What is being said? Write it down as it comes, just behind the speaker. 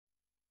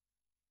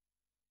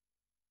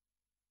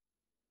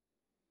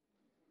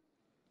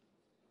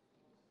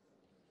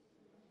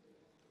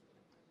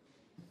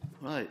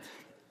Right.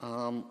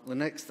 The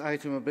next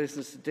item of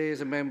business today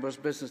is a members'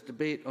 business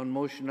debate on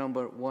motion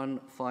number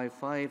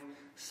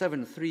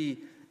 15573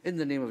 in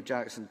the name of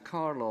Jackson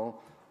Carlaw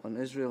on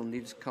Israel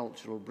needs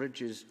cultural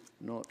bridges,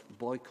 not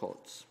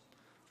boycotts.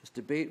 This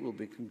debate will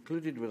be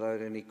concluded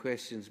without any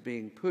questions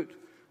being put,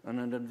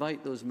 and I'd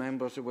invite those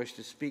members who wish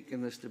to speak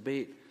in this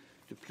debate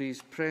to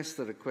please press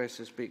the request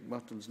to speak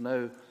buttons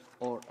now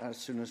or as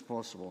soon as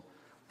possible.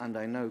 And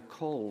I now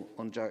call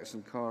on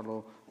Jackson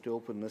Carlaw to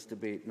open this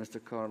debate. Mr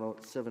Carlaw,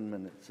 7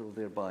 minutes, so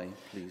thereby,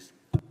 please.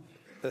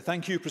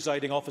 Thank you,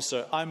 Presiding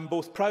Officer. I'm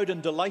both proud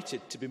and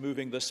delighted to be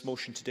moving this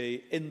motion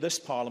today in this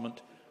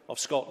Parliament of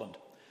Scotland.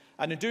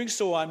 And in doing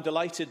so, I'm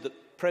delighted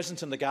that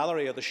present in the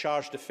gallery are the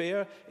Charge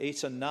d'Affaires,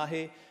 Eitan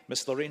Nahe,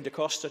 Miss Lorraine da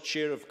Costa,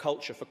 Chair of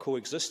Culture for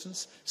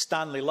Coexistence,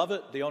 Stanley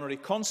Lovett, the Honorary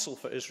Consul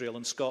for Israel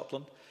in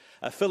Scotland,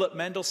 Philip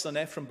Mendelssohn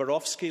and Ephraim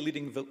Borowski,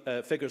 leading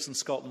figures in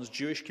Scotland's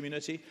Jewish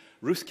community,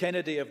 Ruth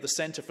Kennedy of the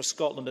Centre for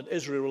Scotland and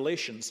Israel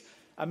Relations,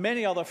 and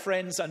many other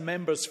friends and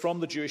members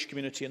from the Jewish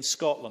community in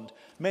Scotland,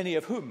 many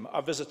of whom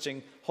are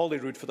visiting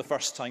Holyrood for the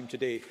first time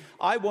today.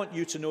 I want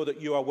you to know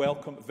that you are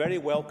welcome, very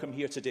welcome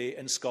here today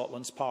in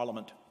Scotland's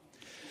Parliament.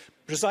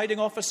 Presiding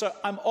Officer,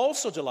 I'm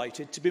also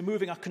delighted to be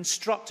moving a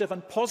constructive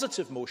and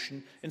positive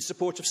motion in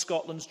support of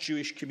Scotland's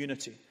Jewish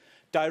community,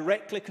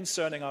 directly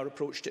concerning our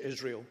approach to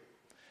Israel.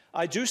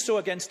 I do so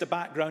against a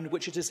background in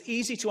which it is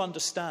easy to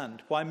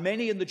understand why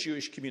many in the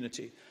Jewish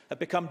community have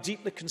become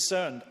deeply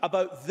concerned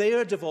about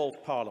their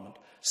devolved parliament,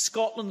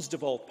 Scotland's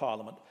devolved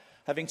parliament,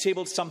 having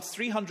tabled some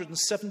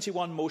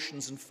 371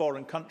 motions in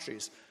foreign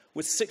countries,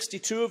 with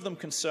 62 of them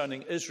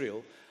concerning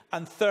Israel,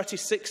 and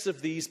 36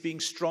 of these being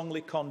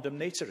strongly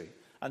condemnatory.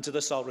 And to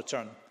this I'll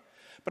return.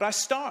 But I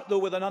start, though,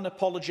 with an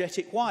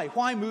unapologetic why.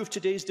 Why move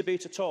today's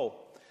debate at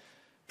all?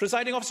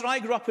 Presiding Officer, I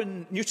grew up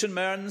in Newton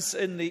Mearns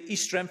in the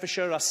East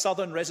Renfrewshire, a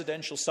southern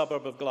residential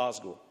suburb of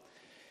Glasgow.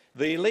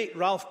 The late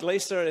Ralph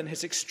Glaser, in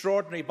his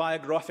extraordinary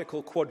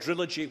biographical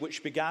quadrilogy,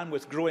 which began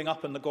with Growing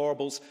Up in the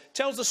Gorbals,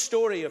 tells the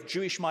story of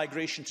Jewish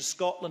migration to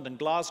Scotland and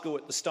Glasgow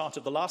at the start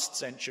of the last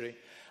century,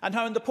 and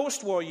how in the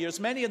post-war years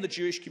many in the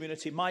Jewish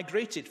community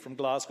migrated from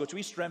Glasgow to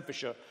East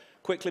Renfrewshire,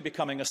 quickly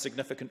becoming a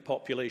significant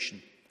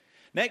population.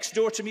 Next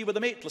door to me were the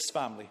Maitlis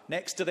family,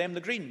 next to them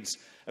the Greens.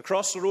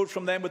 Across the road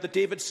from them were the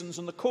Davidsons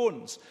and the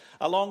Cohns.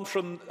 Along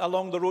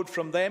the road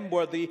from them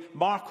were the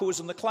Marcos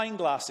and the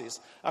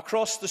Kleinglasses.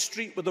 Across the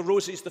street were the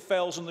Rosies, the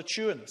Fells and the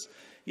Chewins.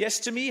 Yes,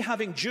 to me,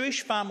 having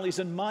Jewish families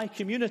in my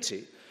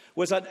community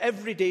was an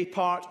everyday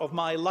part of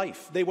my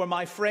life. They were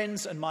my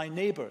friends and my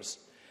neighbours.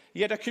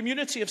 Yet a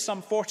community of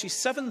some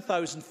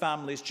 47,000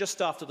 families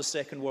just after the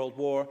Second World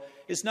War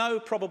is now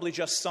probably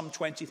just some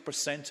 20 to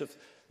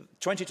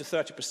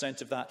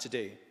 30% of that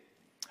today.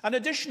 In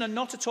addition, and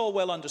not at all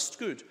well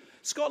understood,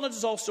 Scotland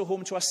is also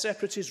home to a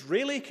separate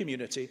Israeli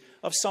community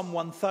of some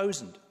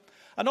 1,000.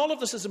 And all of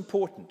this is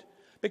important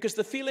because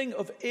the feeling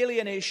of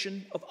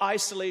alienation, of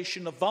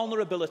isolation, of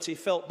vulnerability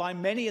felt by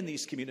many in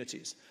these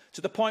communities,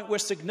 to the point where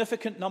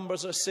significant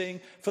numbers are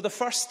saying for the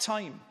first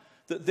time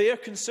that they're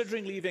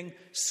considering leaving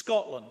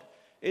Scotland,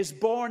 is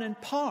born in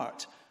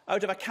part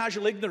out of a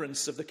casual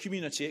ignorance of the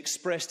community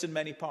expressed in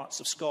many parts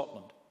of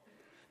Scotland.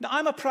 Now,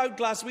 I'm a proud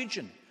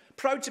Glaswegian,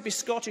 proud to be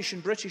Scottish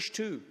and British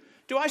too.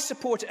 Do I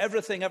support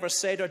everything ever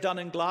said or done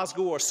in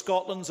Glasgow or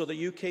Scotland's or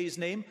the UK's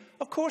name?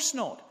 Of course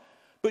not.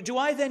 But do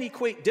I then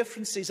equate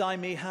differences I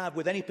may have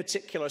with any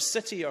particular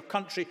city or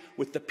country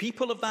with the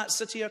people of that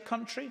city or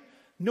country?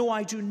 No,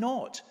 I do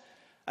not.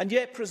 And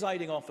yet,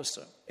 Presiding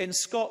Officer, in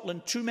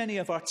Scotland, too many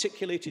have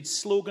articulated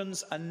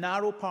slogans and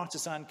narrow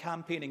partisan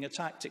campaigning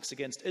tactics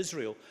against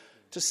Israel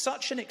to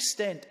such an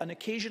extent and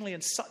occasionally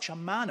in such a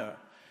manner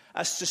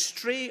as to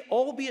stray,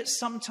 albeit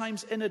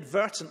sometimes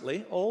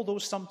inadvertently, although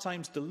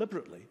sometimes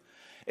deliberately,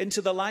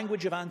 into the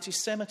language of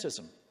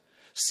anti-Semitism.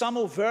 Some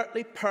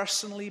overtly,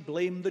 personally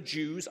blame the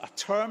Jews, a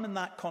term in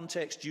that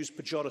context used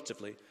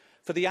pejoratively,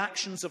 for the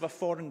actions of a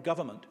foreign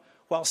government,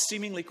 while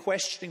seemingly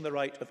questioning the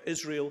right of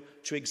Israel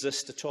to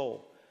exist at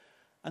all.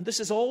 And this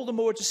is all the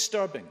more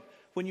disturbing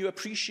when you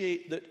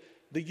appreciate that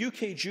the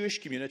UK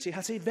Jewish community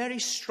has a very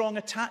strong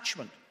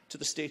attachment to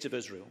the State of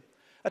Israel.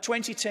 A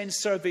 2010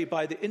 survey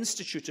by the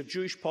Institute of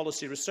Jewish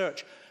Policy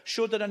Research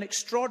showed that an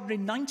extraordinary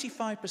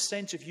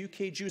 95% of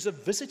UK Jews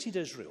have visited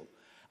Israel,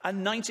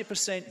 and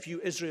 90% view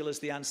Israel as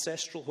the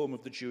ancestral home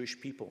of the Jewish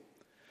people.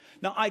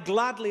 Now, I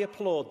gladly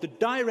applaud the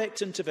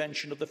direct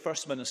intervention of the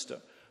First Minister,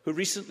 who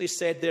recently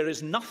said there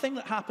is nothing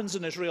that happens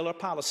in Israel or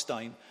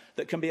Palestine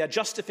that can be a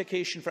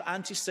justification for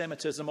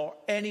anti-Semitism or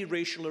any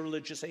racial or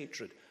religious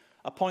hatred,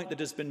 a point that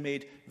has been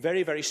made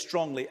very, very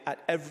strongly at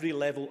every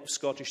level of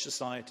Scottish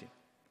society.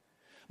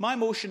 My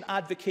motion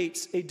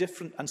advocates a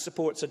different and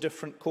supports a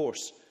different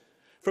course.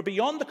 For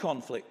beyond the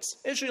conflicts,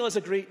 Israel is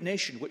a great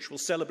nation which will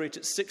celebrate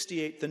its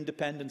 68th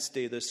Independence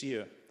Day this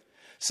year.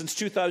 Since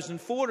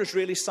 2004,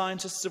 Israeli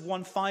scientists have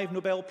won 5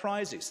 Nobel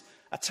Prizes,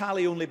 a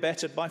tally only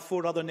bettered by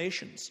 4 other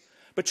nations.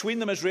 Between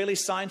them, Israeli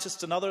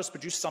scientists and others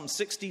produced some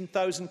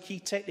 16,000 key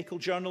technical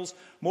journals,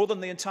 more than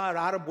the entire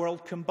Arab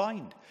world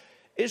combined.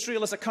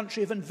 Israel is a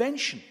country of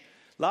invention,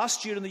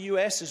 Last year in the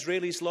US,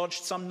 Israelis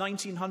lodged some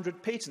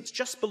 1,900 patents,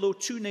 just below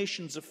two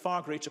nations of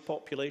far greater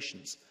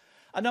populations.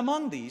 And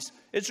among these,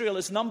 Israel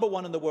is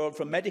 #1 in the world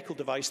for medical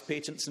device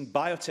patents and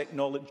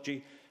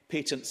biotechnology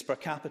patents per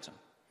capita.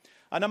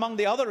 And among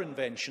the other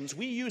inventions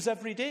we use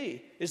every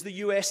day is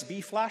the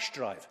USB flash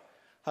drive.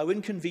 How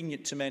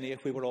inconvenient to many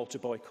if we were all to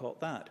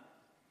boycott that.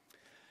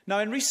 Now,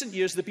 in recent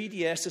years, the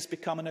BDS has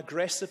become an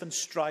aggressive and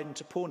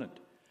strident opponent.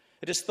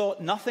 It has thought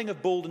nothing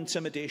of bold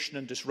intimidation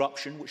and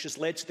disruption, which has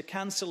led to the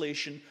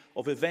cancellation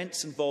of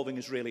events involving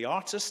Israeli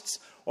artists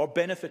or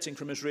benefiting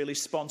from Israeli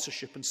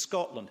sponsorship in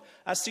Scotland,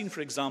 as seen,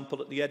 for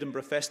example, at the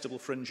Edinburgh Festival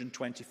Fringe in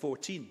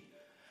 2014.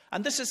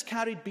 And this has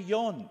carried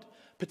beyond,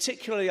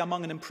 particularly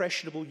among an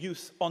impressionable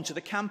youth, onto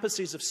the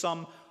campuses of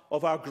some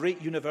of our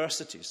great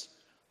universities.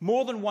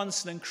 More than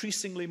once and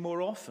increasingly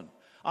more often,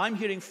 I'm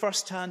hearing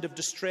firsthand of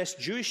distressed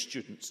Jewish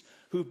students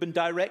who've been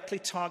directly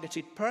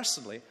targeted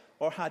personally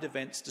or had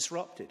events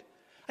disrupted.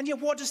 And yet,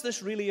 what does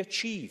this really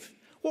achieve?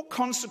 What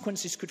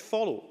consequences could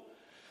follow?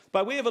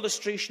 By way of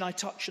illustration, I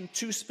touch on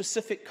two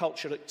specific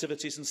cultural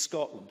activities in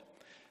Scotland.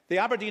 The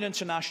Aberdeen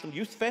International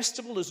Youth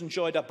Festival has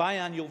enjoyed a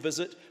biannual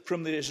visit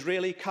from the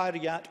Israeli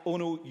Kiryat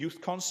Ono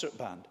Youth Concert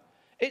Band.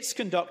 Its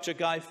conductor,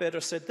 Guy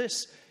Feder, said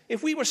this: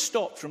 "If we were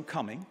stopped from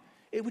coming,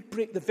 it would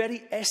break the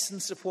very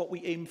essence of what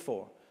we aim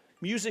for.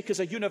 Music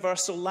is a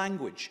universal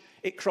language.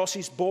 It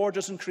crosses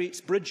borders and creates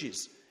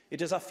bridges.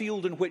 It is a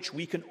field in which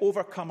we can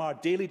overcome our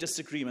daily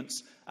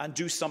disagreements and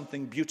do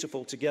something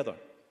beautiful together."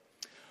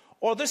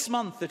 Or this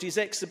month,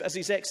 as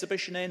his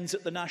exhibition ends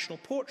at the National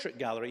Portrait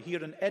Gallery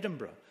here in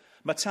Edinburgh,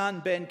 Matan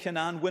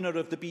Ben-Cnaan, winner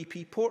of the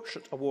BP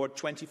Portrait Award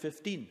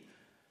 2015.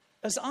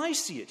 "As I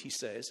see it," he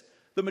says,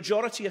 "the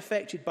majority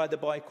affected by the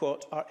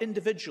boycott are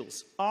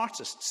individuals,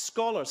 artists,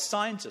 scholars,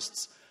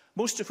 scientists,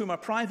 most of whom are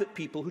private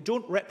people who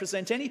don't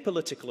represent any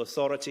political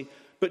authority,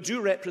 but do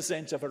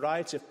represent a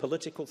variety of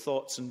political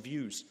thoughts and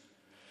views.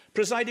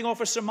 Presiding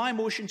Officer, my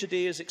motion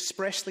today is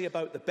expressly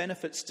about the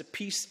benefits to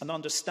peace and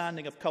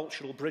understanding of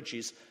cultural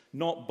bridges,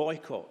 not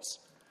boycotts.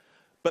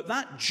 But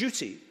that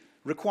duty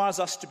requires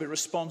us to be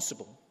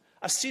responsible.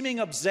 A seeming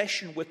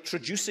obsession with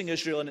traducing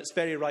Israel in its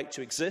very right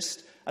to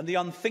exist, and the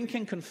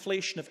unthinking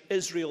conflation of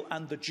Israel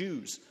and the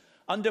Jews,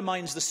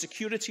 undermines the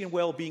security and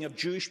well-being of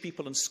Jewish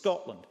people in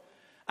Scotland.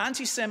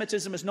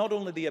 Anti-Semitism is not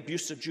only the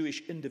abuse of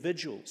Jewish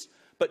individuals,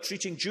 but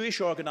treating Jewish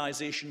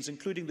organisations,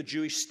 including the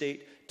Jewish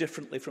state,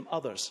 differently from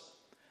others.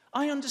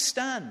 I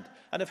understand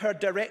and have heard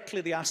directly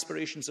the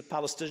aspirations of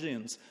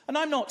Palestinians, and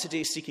I'm not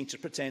today seeking to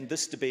pretend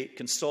this debate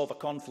can solve a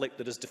conflict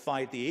that has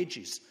defied the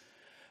ages.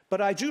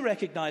 But I do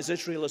recognise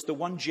Israel as the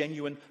one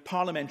genuine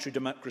parliamentary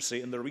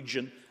democracy in the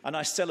region, and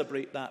I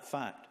celebrate that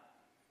fact.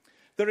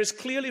 There is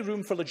clearly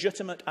room for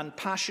legitimate and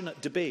passionate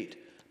debate,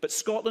 but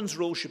Scotland's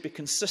role should be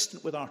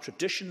consistent with our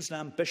traditions and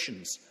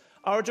ambitions.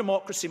 Our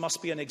democracy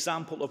must be an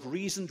example of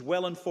reasoned,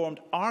 well-informed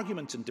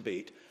argument and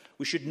debate.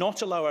 We should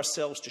not allow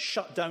ourselves to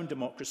shut down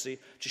democracy,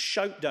 to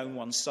shout down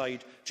one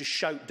side, to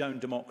shout down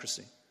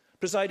democracy.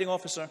 Presiding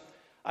Officer,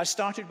 I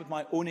started with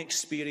my own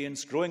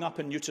experience growing up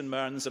in Newton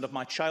Mearns and of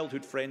my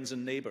childhood friends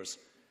and neighbours.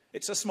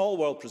 It's a small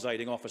world,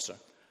 Presiding Officer.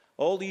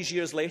 All these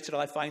years later,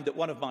 I find that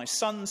one of my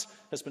sons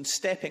has been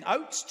stepping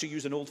out, to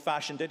use an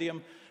old-fashioned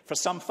idiom, for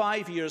some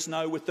 5 years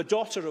now with the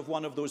daughter of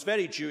one of those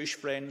very Jewish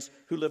friends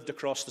who lived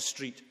across the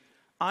street.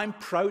 I'm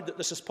proud that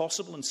this is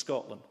possible in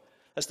Scotland.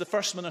 As the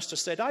First Minister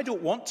said, I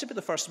don't want to be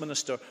the First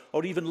Minister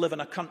or even live in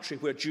a country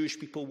where Jewish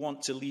people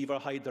want to leave or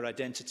hide their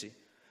identity.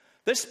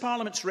 This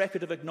Parliament's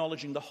record of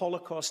acknowledging the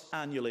Holocaust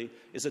annually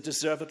is a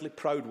deservedly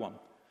proud one.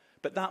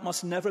 But that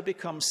must never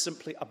become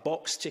simply a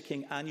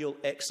box-ticking annual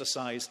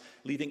exercise,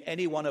 leaving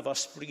any one of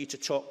us free to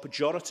talk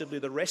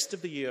pejoratively the rest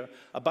of the year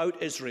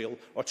about Israel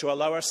or to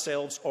allow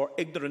ourselves or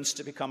ignorance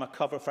to become a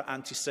cover for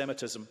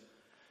anti-Semitism.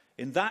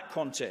 In that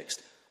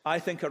context, I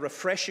think a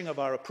refreshing of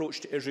our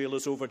approach to Israel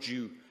is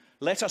overdue.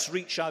 Let us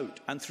reach out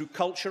and, through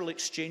cultural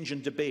exchange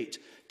and debate,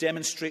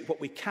 demonstrate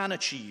what we can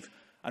achieve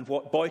and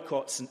what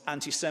boycotts and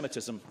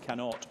anti-Semitism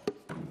cannot.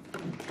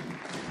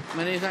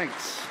 Many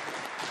thanks.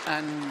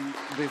 And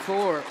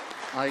before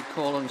I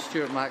call on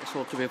Stuart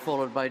Maxwell to be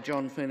followed by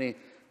John Finney,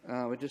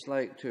 I would just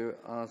like to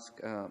ask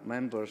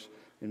members,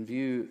 in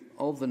view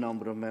of the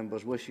number of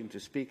members wishing to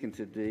speak in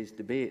today's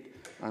debate,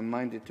 I'm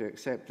minded to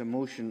accept a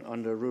motion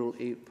under Rule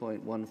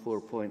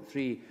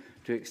 8.14.3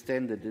 to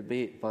extend the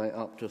debate by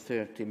up to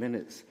 30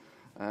 minutes.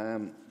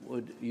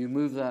 Would you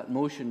move that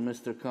motion,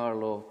 Mr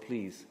Carlaw,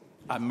 please?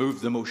 I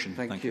move the motion.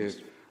 Thank you.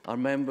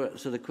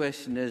 So the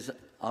question is,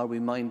 are we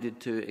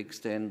minded to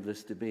extend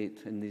this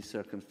debate in these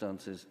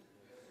circumstances?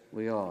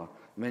 We are.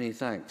 Many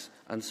thanks.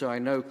 And so I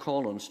now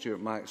call on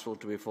Stuart Maxwell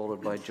to be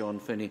followed by John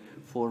Finney.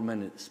 4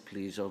 minutes,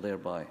 please, or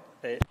thereby.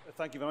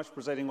 Thank you very much,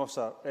 Presiding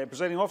Officer.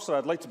 Presiding Officer,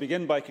 I'd like to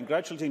begin by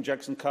congratulating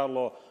Jackson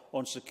Carlaw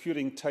on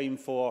securing time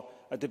for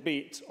a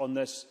debate on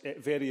this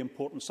very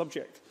important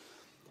subject.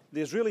 The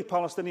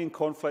Israeli-Palestinian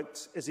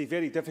conflict is a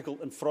very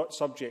difficult and fraught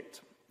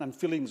subject, and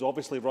feelings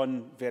obviously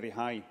run very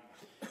high.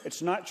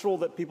 It's natural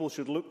that people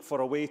should look for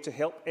a way to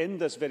help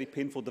end this very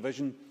painful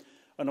division,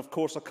 And of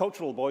course, a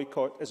cultural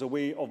boycott is a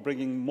way of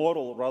bringing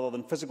moral rather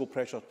than physical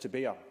pressure to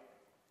bear.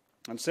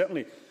 And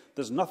certainly,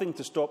 there's nothing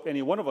to stop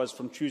any one of us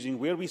from choosing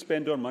where we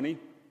spend our money.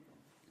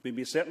 We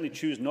may certainly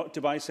choose not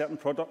to buy certain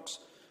products,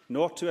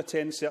 nor to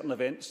attend certain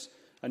events,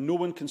 and no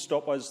one can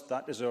stop us.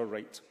 That is our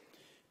right.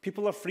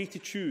 People are free to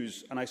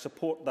choose, and I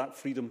support that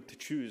freedom to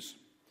choose.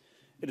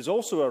 It is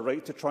also our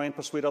right to try and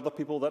persuade other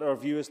people that our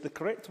view is the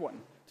correct one,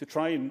 to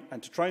try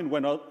and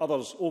win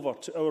others over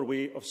to our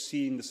way of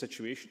seeing the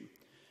situation.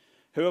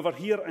 However,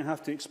 here I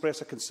have to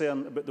express a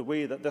concern about the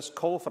way that this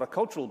call for a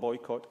cultural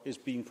boycott is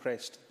being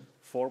pressed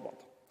forward.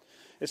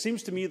 It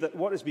seems to me that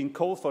what is being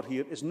called for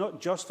here is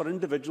not just for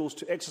individuals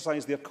to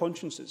exercise their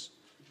consciences,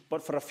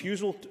 but for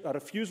a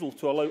refusal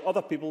to allow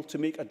other people to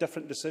make a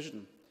different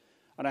decision.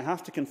 And I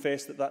have to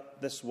confess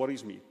that this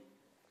worries me.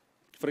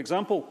 For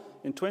example,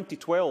 in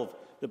 2012,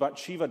 the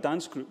Bathsheba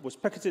dance group was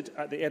picketed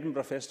at the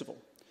Edinburgh Festival.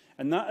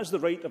 And that is the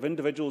right of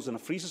individuals in a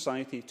free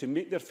society to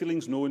make their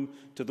feelings known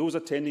to those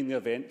attending the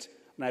event,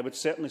 and I would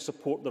certainly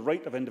support the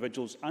right of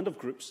individuals and of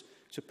groups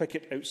to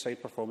picket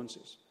outside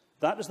performances.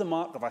 That is the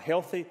mark of a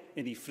healthy,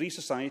 indeed free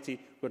society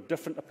where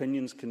different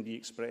opinions can be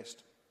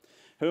expressed.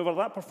 However,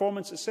 that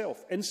performance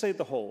itself, inside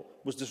the hall,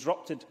 was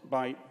disrupted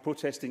by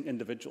protesting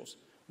individuals.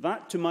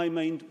 That, to my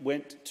mind,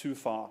 went too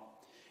far.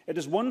 It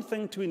is one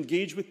thing to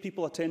engage with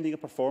people attending a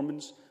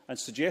performance and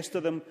suggest to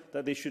them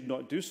that they should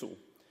not do so.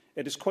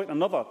 It is quite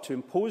another to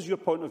impose your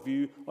point of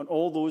view on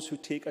all those who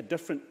take a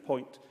different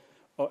point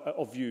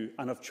of view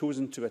and have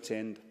chosen to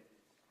attend.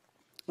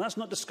 That's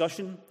not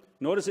discussion,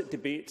 nor is it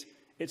debate.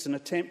 It's an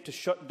attempt to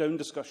shut down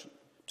discussion,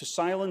 to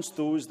silence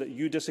those that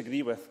you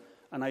disagree with,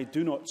 and I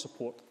do not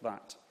support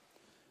that.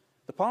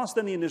 The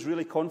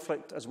Palestinian-Israeli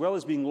conflict, as well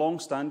as being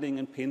long-standing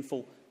and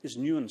painful, is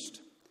nuanced.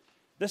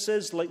 This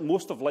is, like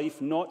most of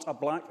life, not a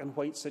black and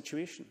white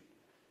situation.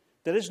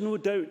 There is no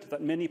doubt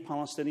that many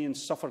Palestinians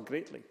suffer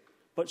greatly,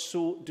 but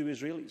so do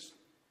Israelis.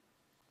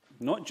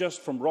 Not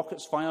just from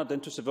rockets fired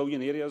into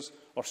civilian areas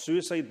or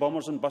suicide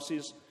bombers on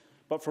buses,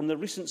 but from the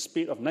recent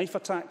spate of knife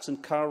attacks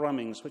and car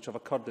rammings which have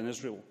occurred in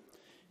Israel.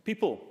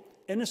 People,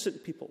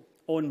 innocent people,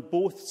 on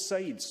both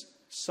sides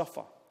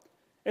suffer.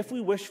 If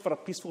we wish for a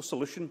peaceful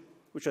solution,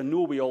 which I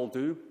know we all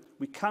do,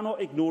 we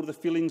cannot ignore the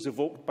feelings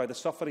evoked by the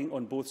suffering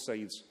on both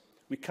sides.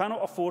 We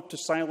cannot afford to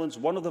silence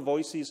one of the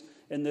voices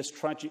in this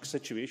tragic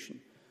situation.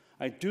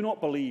 I do not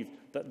believe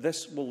that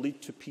this will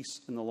lead to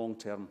peace in the long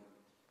term.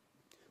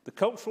 The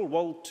cultural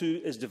world,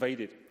 too, is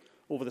divided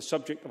over the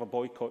subject of a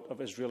boycott of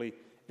Israeli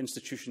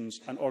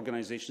institutions and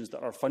organisations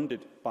that are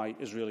funded by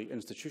Israeli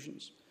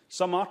institutions.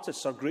 Some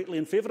artists are greatly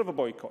in favour of a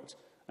boycott,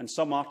 and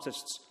some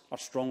artists are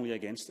strongly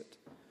against it.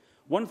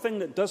 One thing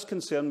that does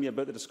concern me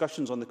about the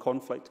discussions on the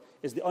conflict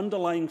is the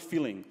underlying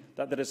feeling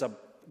that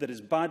there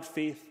is bad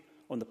faith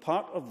on the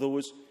part of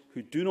those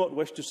who do not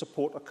wish to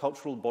support a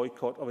cultural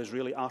boycott of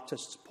Israeli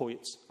artists,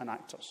 poets and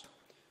actors.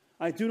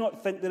 I do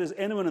not think there is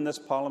anyone in this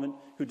Parliament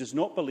who does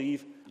not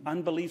believe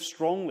and believes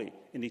strongly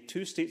in a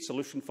two-state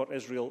solution for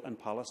Israel and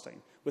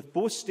Palestine, with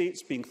both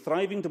states being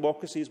thriving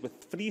democracies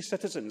with free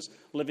citizens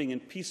living in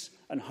peace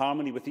and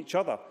harmony with each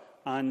other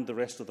and the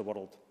rest of the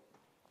world.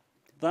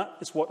 That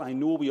is what I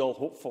know we all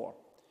hope for.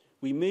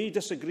 We may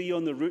disagree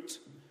on the route,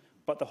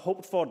 but the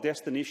hoped-for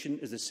destination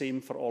is the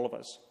same for all of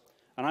us.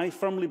 And I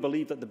firmly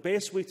believe that the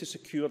best way to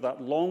secure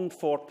that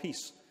longed-for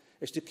peace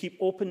is to keep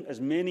open as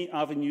many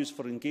avenues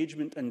for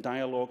engagement and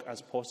dialogue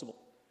as possible.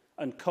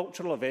 And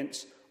cultural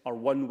events are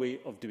one way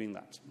of doing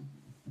that.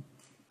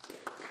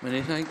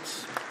 Many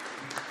thanks.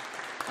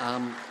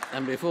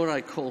 And before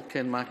I call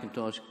Ken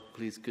McIntosh,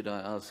 please could I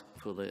ask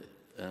for the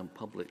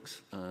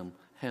public's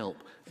help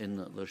in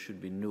that there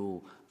should be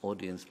no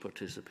audience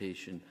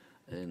participation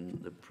in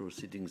the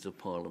proceedings of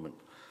Parliament.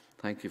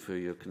 Thank you for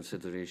your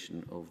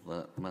consideration of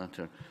that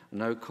matter. I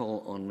now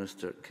call on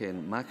Mr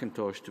Ken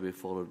McIntosh to be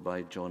followed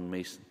by John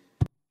Mason.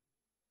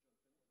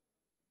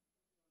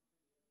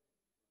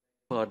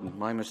 Pardon,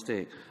 my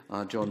mistake.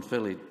 John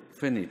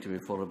Finney to be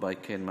followed by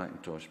Ken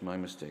McIntosh. My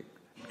mistake.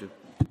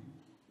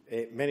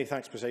 Many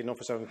thanks, Presiding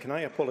Officer. And can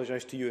I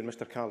apologise to you and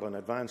Mr Carlaw in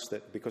advance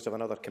that because of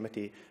another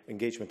committee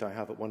engagement I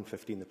have at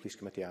 1:15, the Police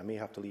Committee, I may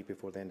have to leave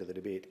before the end of the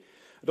debate.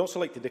 I'd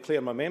also like to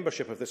declare my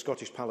membership of the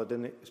Scottish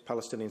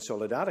Palestinian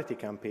Solidarity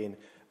Campaign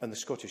and the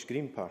Scottish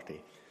Green Party.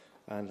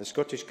 And the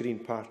Scottish Green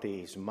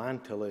Party's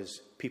mantle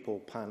is people,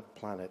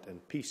 planet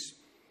and peace.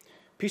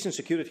 Peace and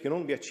security can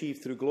only be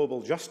achieved through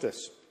global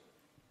justice.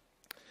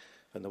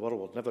 And the world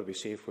will never be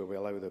safe where we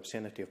allow the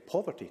obscenity of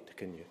poverty to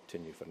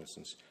continue, for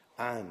instance,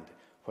 and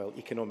while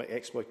economic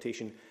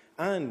exploitation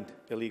and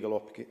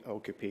illegal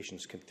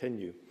occupations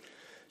continue.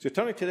 So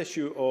turning to the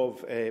issue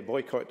of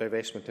boycott,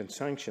 divestment and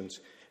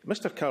sanctions,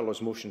 Mr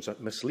Carlaw's motions are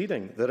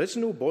misleading. There is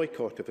no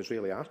boycott of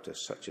Israeli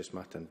artists such as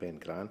Matan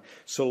Ben-Cnaan,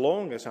 so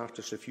long as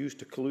artists refuse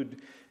to collude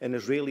in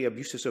Israeli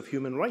abuses of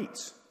human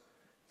rights.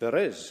 There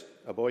is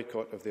a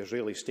boycott of the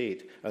Israeli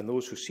state and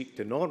those who seek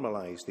to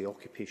normalise the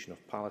occupation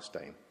of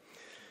Palestine.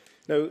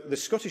 Now, the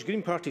Scottish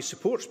Green Party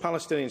supports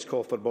Palestinians'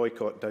 call for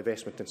boycott,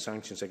 divestment and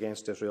sanctions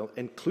against Israel,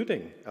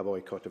 including a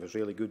boycott of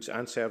Israeli goods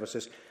and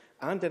services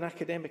and an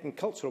academic and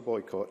cultural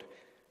boycott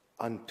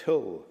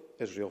until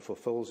Israel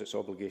fulfils its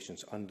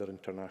obligations under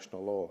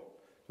international law.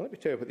 Now, let me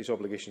tell you what these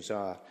obligations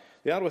are.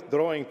 They are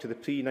withdrawing to the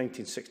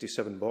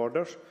pre-1967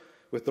 borders,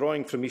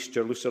 withdrawing from East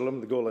Jerusalem,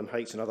 the Golan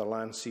Heights and other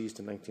lands seized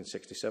in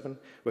 1967,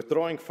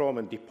 withdrawing from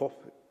and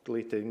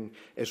depopulating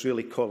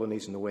Israeli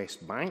colonies in the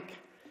West Bank,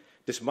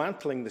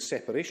 dismantling the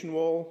separation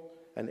wall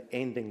and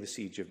ending the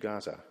siege of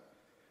Gaza,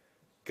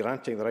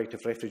 granting the right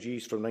of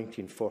refugees from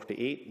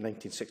 1948,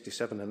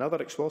 1967 and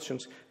other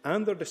expulsions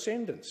and their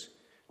descendants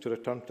to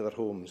return to their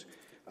homes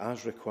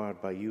as required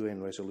by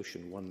UN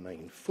Resolution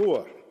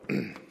 194.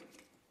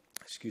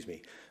 Excuse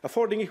me.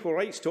 Affording equal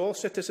rights to all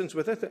citizens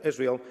within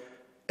Israel,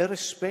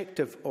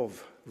 irrespective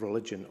of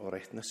religion or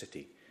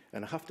ethnicity.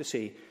 And I have to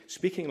say,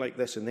 speaking like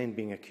this and then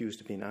being accused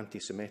of being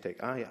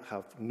anti-Semitic, I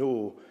have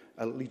no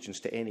allegiance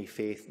to any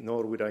faith,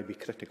 nor would I be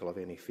critical of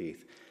any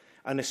faith.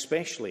 And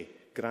especially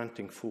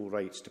granting full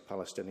rights to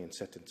Palestinian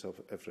citizens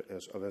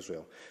of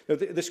Israel. Now,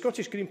 the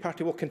Scottish Green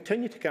Party will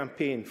continue to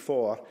campaign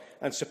for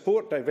and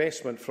support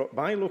divestment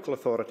by local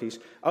authorities,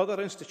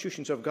 other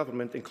institutions of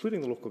government,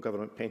 including the local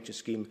government pension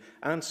scheme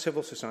and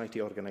civil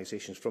society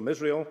organisations from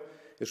Israel,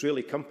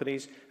 Israeli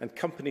companies and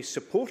companies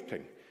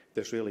supporting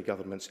the Israeli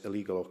government's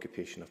illegal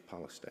occupation of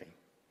Palestine.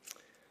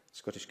 The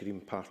Scottish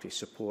Green Party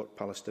support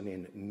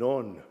Palestinian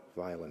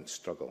non-violent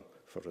struggle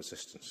for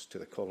resistance to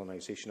the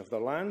colonisation of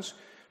their lands,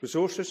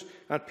 resources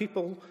and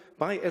people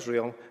by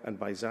Israel and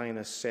by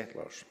Zionist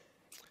settlers.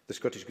 The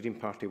Scottish Green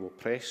Party will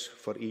press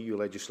for EU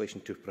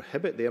legislation to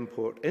prohibit the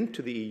import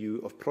into the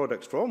EU of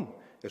products from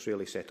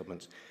Israeli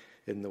settlements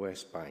in the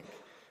West Bank.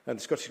 And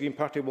the Scottish Green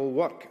Party will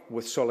work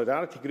with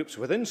solidarity groups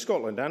within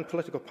Scotland and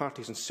political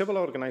parties and civil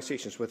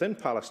organisations within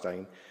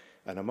Palestine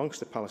and amongst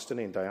the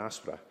Palestinian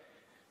diaspora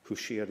who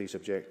share these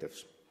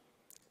objectives.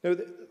 Now,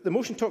 the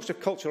motion talks of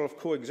culture of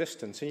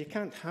coexistence, and you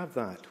can't have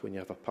that when you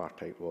have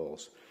apartheid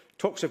walls.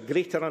 Talks of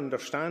greater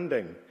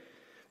understanding,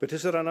 but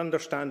is there an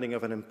understanding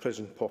of an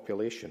imprisoned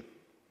population?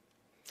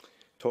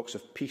 Talks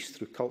of peace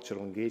through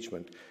cultural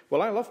engagement.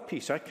 Well, I love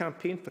peace. I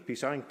campaign for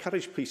peace. I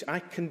encourage peace. I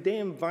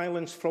condemn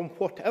violence from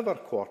whatever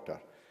quarter.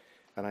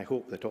 And I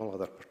hope that all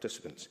other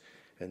participants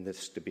in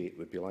this debate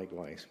would be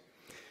likewise.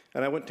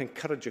 And I want to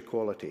encourage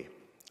equality.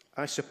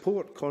 I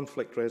support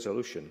conflict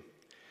resolution.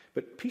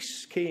 But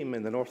peace came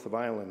in the north of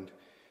Ireland,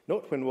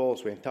 not when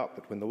walls went up,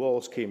 but when the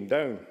walls came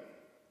down.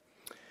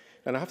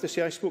 And I have to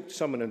say, I spoke to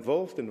someone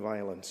involved in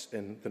violence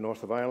in the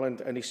north of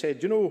Ireland, and he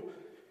said,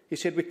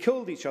 we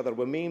killed each other,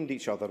 we maimed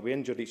each other, we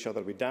injured each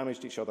other, we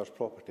damaged each other's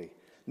property.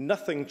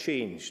 Nothing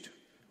changed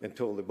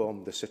until they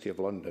bombed the City of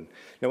London.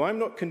 Now, I'm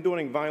not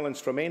condoning violence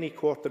from any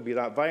quarter, be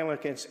that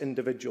violence against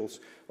individuals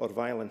or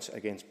violence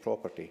against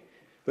property.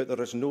 But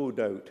there is no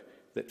doubt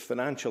that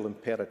financial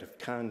imperative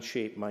can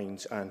shape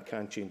minds and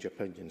can change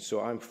opinions.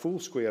 So I'm full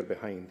square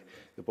behind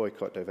the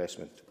boycott,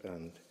 divestment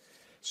and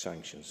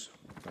sanctions.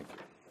 Thank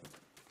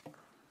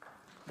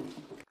you.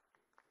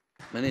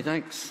 Many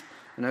thanks.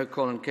 I now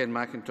call on Ken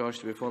McIntosh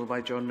to be followed by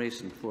John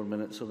Mason. 4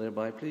 minutes or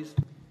thereby, please.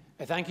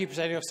 Thank you,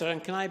 Presiding Officer.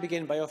 And can I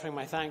begin by offering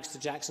my thanks to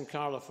Jackson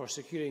Carlaw for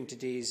securing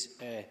today's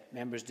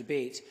members'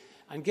 debate.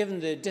 And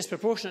given the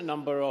disproportionate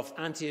number of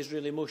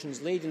anti-Israeli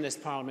motions laid in this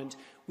Parliament,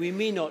 we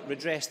may not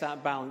redress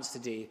that balance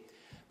today.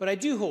 But I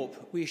do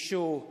hope we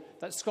show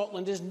that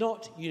Scotland is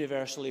not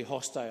universally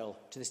hostile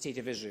to the State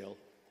of Israel,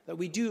 that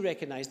we do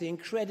recognise the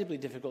incredibly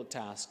difficult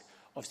task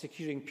of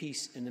securing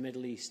peace in the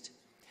Middle East,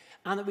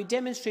 and that we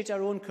demonstrate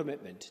our own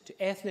commitment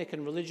to ethnic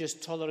and religious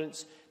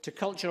tolerance, to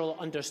cultural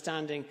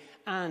understanding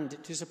and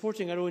to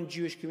supporting our own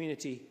Jewish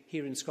community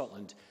here in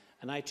Scotland.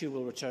 And I too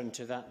will return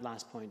to that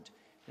last point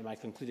in my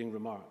concluding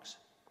remarks.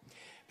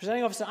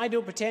 Presiding Officer, I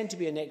don't pretend to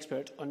be an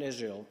expert on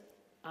Israel,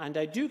 and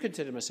I do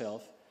consider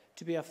myself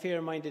to be a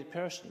fair-minded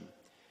person.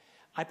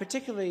 I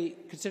particularly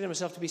consider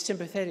myself to be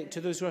sympathetic to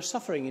those who are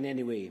suffering in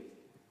any way.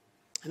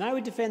 And I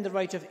would defend the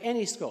right of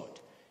any Scot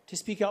to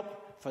speak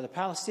up for the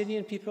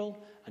Palestinian people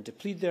and to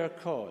plead their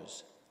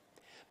cause.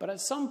 But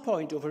at some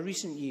point over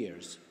recent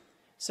years,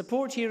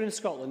 support here in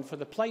Scotland for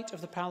the plight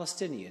of the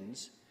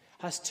Palestinians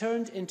has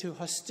turned into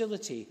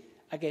hostility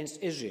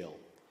against Israel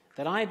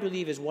that I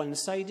believe is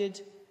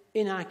one-sided,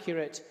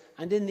 inaccurate,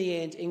 and in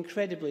the end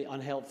incredibly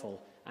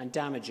unhelpful and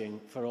damaging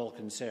for all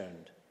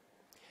concerned.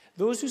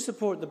 Those who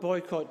support the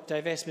boycott,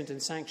 divestment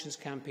and sanctions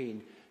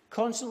campaign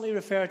constantly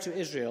refer to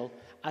Israel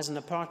as an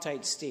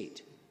apartheid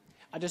state,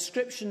 a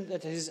description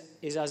that is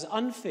as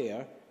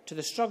unfair to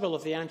the struggle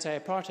of the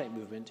anti-apartheid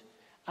movement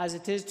as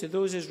it is to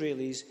those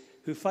Israelis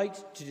who fight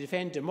to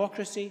defend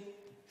democracy,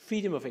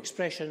 freedom of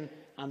expression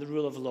and the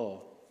rule of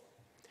law.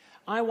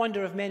 I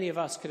wonder if many of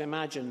us can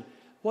imagine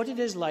what it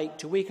is like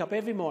to wake up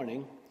every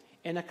morning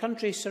in a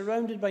country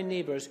surrounded by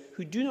neighbours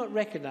who do not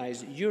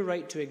recognise your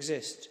right to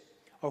exist,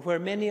 or where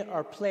many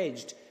are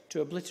pledged to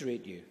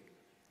obliterate you.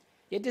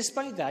 Yet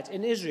despite that,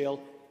 in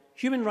Israel,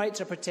 human rights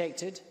are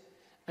protected,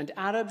 and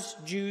Arabs,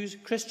 Jews,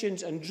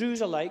 Christians and Druze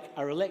alike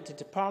are elected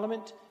to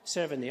Parliament,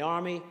 serve in the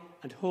army,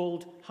 and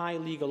hold high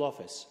legal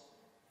office.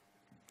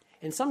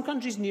 In some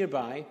countries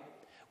nearby,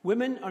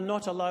 women are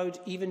not allowed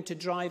even to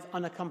drive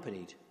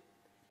unaccompanied.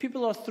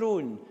 People are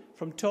thrown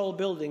from tall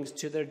buildings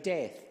to their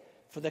death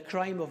for the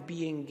crime of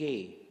being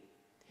gay.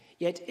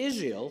 Yet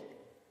Israel,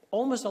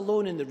 almost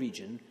alone in the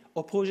region,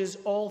 opposes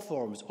all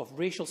forms of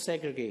racial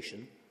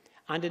segregation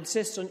and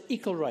insists on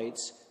equal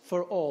rights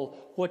for all,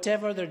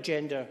 whatever their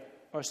gender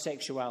or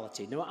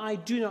sexuality. Now, I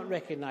do not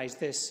recognise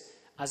this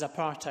as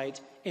apartheid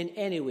in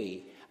any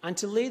way, and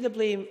to lay the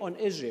blame on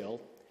Israel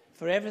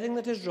for everything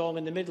that is wrong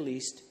in the Middle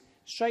East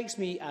strikes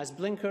me as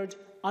blinkered,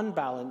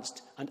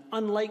 unbalanced and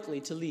unlikely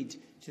to lead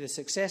to the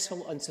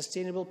successful and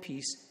sustainable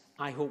peace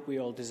I hope we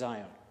all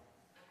desire.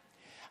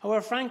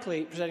 However,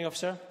 frankly, Presiding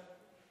Officer,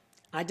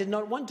 I did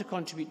not want to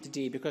contribute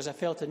today because I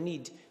felt a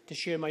need to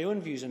share my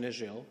own views on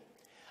Israel.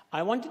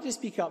 I wanted to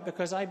speak up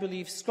because I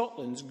believe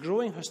Scotland's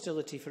growing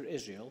hostility for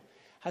Israel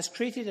has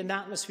created an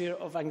atmosphere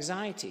of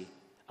anxiety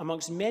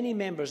amongst many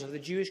members of the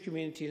Jewish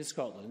community in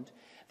Scotland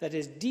that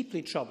is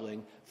deeply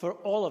troubling for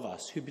all of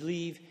us who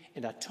believe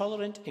in a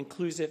tolerant,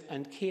 inclusive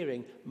and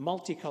caring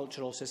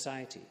multicultural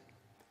society.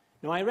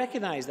 Now, I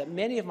recognise that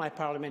many of my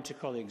parliamentary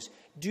colleagues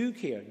do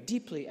care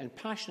deeply and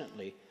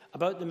passionately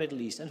about the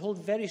Middle East and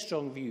hold very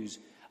strong views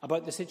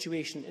about the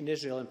situation in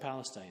Israel and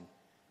Palestine.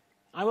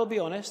 I will be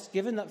honest,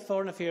 given that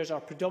foreign affairs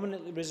are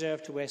predominantly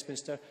reserved to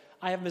Westminster,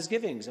 I have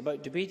misgivings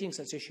about debating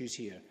such issues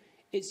here.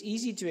 It's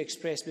easy to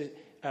express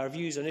our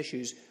views on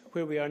issues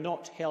where we are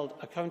not held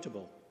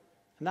accountable,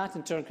 and that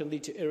in turn can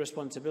lead to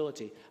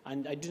irresponsibility,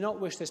 and I do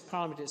not wish this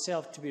Parliament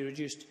itself to be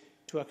reduced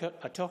to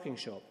a talking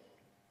shop.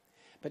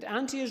 But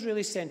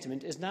anti-Israeli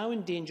sentiment is now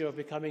in danger of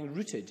becoming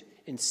rooted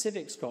in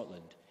civic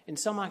Scotland. In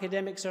some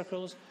academic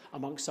circles,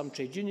 amongst some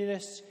trade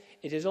unionists,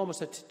 it is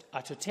almost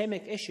a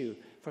totemic issue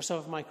for some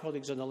of my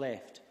colleagues on the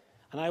left.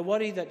 And I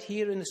worry that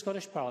here in the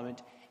Scottish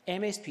Parliament,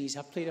 MSPs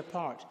have played a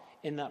part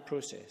in that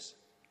process.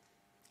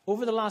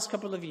 Over the last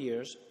couple of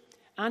years,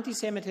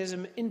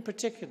 anti-Semitism in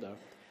particular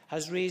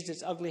has raised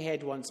its ugly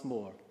head once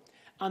more.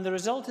 And the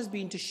result has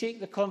been to shake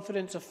the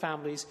confidence of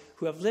families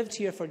who have lived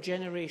here for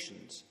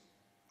generations.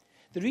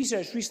 The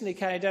research recently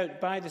carried out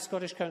by the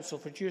Scottish Council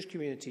for Jewish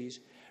Communities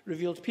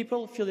revealed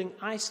people feeling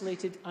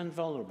isolated and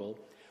vulnerable,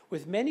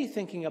 with many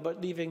thinking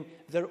about leaving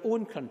their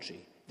own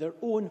country, their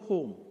own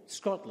home,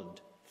 Scotland,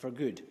 for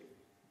good.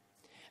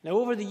 Now,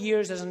 over the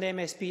years as an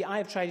MSP, I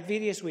have tried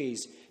various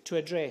ways to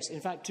address, in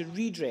fact to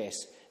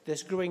redress,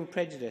 this growing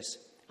prejudice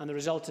and the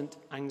resultant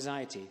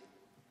anxiety.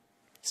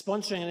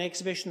 Sponsoring an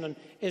exhibition on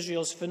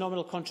Israel's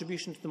phenomenal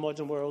contribution to the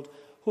modern world,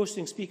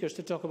 hosting speakers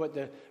to talk about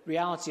the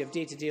reality of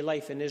day-to-day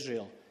life in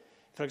Israel,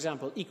 for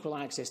example, equal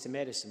access to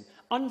medicine.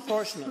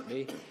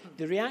 Unfortunately,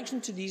 the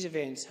reaction to these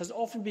events has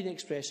often been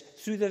expressed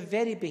through the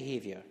very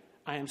behaviour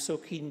I am so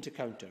keen to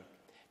counter.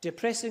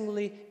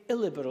 Depressingly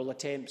illiberal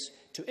attempts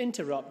to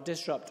interrupt,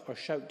 disrupt or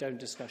shout down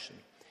discussion.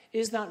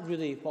 Is that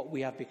really what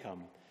we have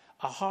become?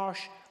 A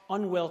harsh,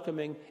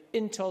 unwelcoming,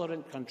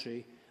 intolerant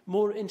country,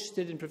 more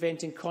interested in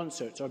preventing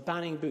concerts or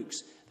banning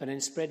books than in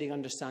spreading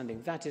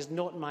understanding? That is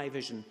not my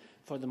vision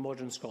for the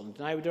modern Scotland.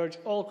 And I would urge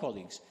all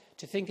colleagues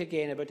to think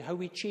again about how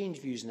we change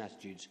views and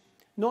attitudes,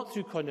 not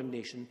through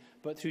condemnation,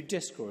 but through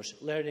discourse,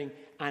 learning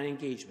and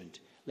engagement.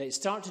 Let's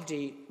start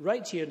today,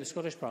 right here in the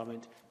Scottish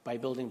Parliament, by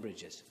building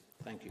bridges.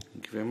 Thank you.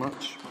 Thank you very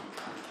much.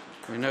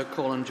 We now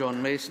call on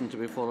John Mason to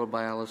be followed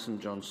by Alison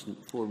Johnson.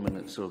 4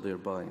 minutes or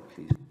thereby,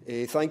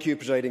 please. Thank you,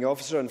 Presiding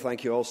Officer, and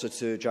thank you also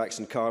to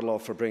Jackson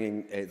Carlaw for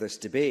bringing this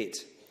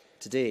debate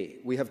today.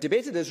 We have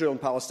debated Israel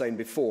and Palestine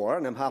before,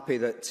 and I'm happy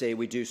that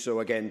we do so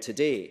again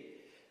today.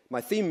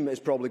 My theme is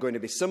probably going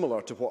to be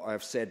similar to what I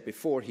have said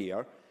before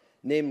here,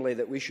 namely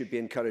that we should be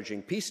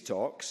encouraging peace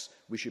talks,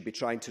 we should be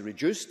trying to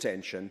reduce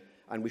tension,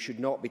 and we should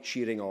not be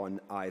cheering on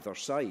either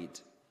side.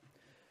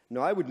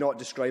 Now, I would not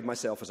describe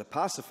myself as a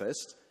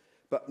pacifist,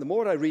 but the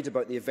more I read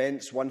about the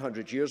events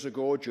 100 years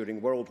ago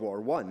during World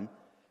War I,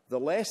 the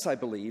less I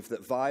believe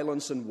that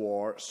violence and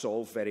war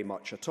solve very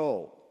much at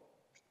all.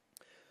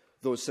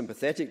 Those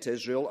sympathetic to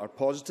Israel are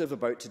positive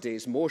about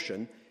today's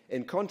motion,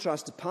 in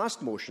contrast to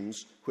past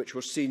motions which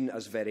were seen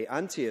as very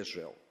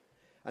anti-Israel.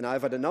 And I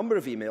have had a number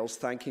of emails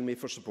thanking me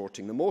for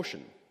supporting the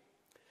motion.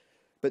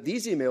 But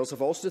these emails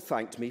have also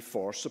thanked me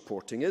for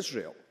supporting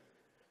Israel.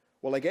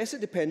 Well, I guess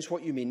it depends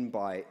what you mean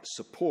by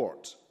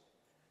support.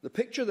 The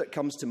picture that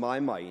comes to my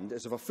mind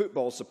is of a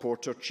football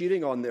supporter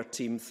cheering on their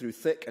team through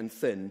thick and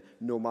thin,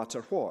 no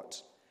matter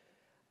what.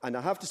 And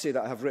I have to say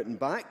that I have written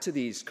back to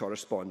these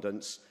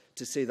correspondents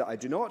to say that I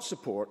do not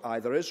support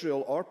either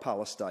Israel or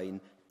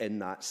Palestine in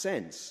that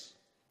sense.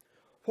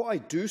 What I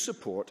do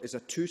support is a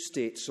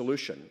two-state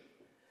solution,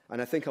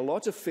 and I think a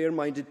lot of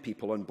fair-minded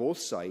people on both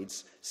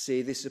sides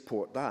say they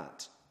support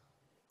that.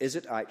 Is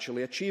it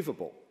actually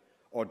achievable?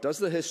 Or does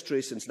the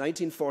history since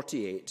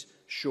 1948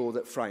 show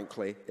that,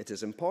 frankly, it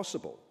is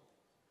impossible?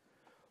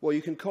 Well,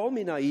 you can call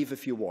me naive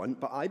if you want,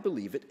 but I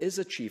believe it is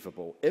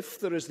achievable if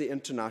there is the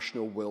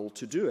international will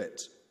to do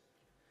it.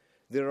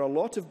 There are a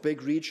lot of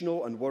big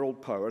regional and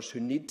world powers who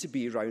need to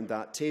be round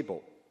that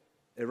table.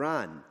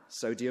 Iran,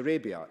 Saudi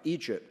Arabia,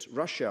 Egypt,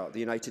 Russia, the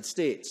United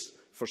States,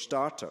 for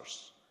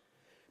starters.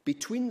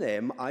 Between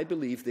them, I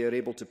believe they are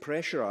able to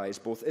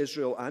pressurise both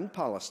Israel and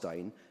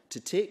Palestine to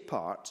take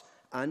part,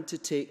 and to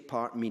take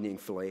part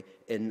meaningfully,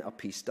 in a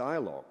peace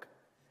dialogue.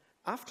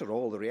 After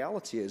all, the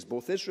reality is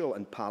both Israel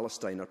and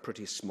Palestine are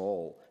pretty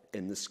small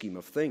in the scheme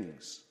of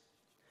things.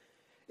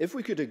 If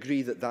we could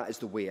agree that that is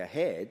the way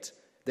ahead,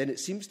 then it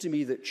seems to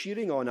me that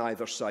cheering on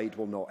either side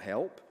will not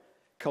help,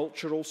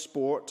 cultural,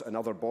 sport and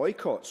other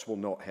boycotts will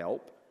not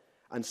help,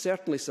 and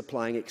certainly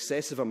supplying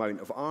excessive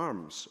amount of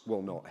arms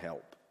will not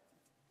help.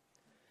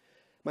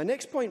 My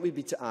next point would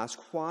be to ask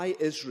why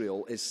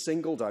Israel is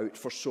singled out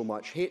for so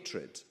much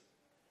hatred.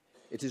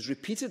 It is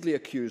repeatedly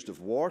accused of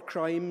war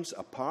crimes,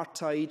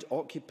 apartheid,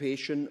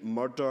 occupation,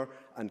 murder,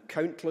 and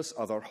countless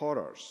other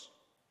horrors.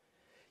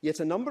 Yet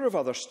a number of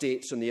other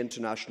states on the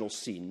international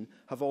scene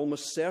have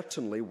almost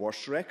certainly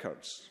worse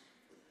records.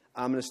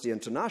 Amnesty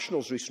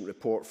International's recent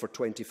report for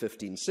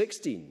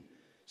 2015-16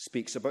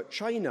 speaks about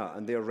China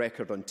and their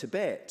record on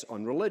Tibet,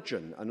 on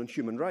religion, and on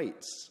human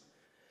rights.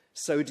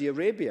 Saudi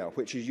Arabia,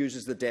 which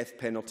uses the death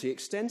penalty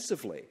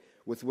extensively,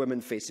 with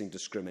women facing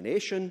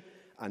discrimination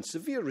and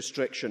severe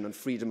restriction on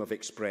freedom of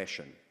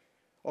expression.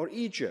 Or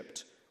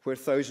Egypt, where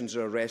thousands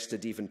are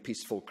arrested, even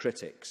peaceful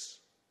critics.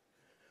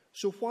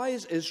 So why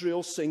is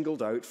Israel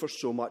singled out for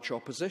so much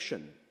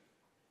opposition?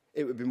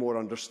 It would be more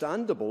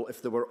understandable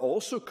if there were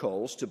also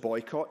calls to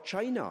boycott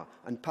China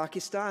and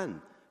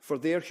Pakistan for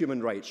their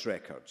human rights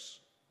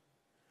records.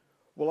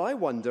 Well, I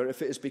wonder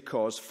if it is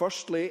because,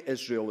 firstly,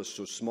 Israel is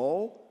so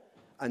small,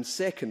 and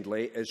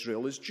secondly,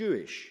 Israel is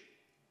Jewish.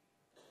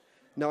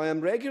 Now, I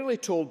am regularly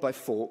told by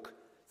folk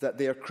that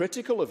they are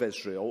critical of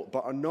Israel,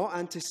 but are not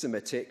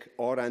anti-Semitic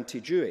or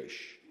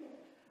anti-Jewish.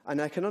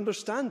 And I can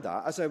understand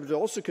that, as I would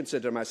also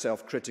consider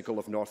myself critical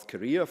of North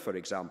Korea, for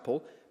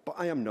example, but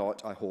I am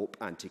not, I hope,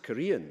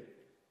 anti-Korean.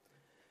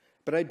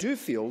 But I do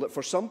feel that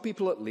for some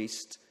people at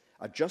least,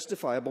 a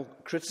justifiable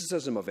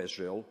criticism of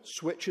Israel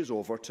switches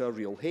over to a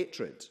real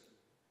hatred.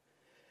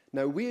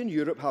 Now, we in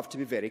Europe have to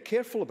be very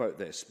careful about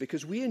this,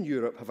 because we in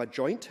Europe have a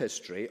joint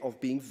history of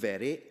being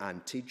very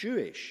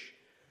anti-Jewish.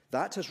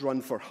 That has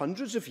run for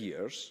hundreds of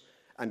years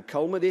and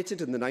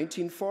culminated in the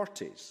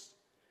 1940s.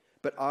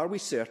 But are we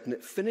certain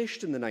it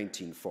finished in the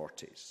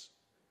 1940s?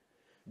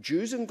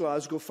 Jews in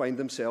Glasgow find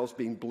themselves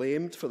being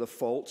blamed for the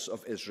faults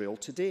of Israel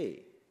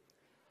today.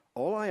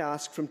 All I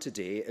ask from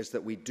today is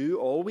that we do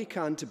all we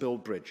can to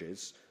build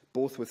bridges,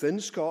 both within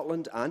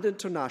Scotland and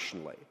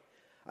internationally.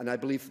 And I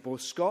believe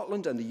both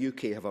Scotland and the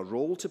UK have a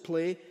role to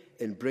play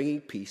in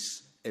bringing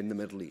peace in the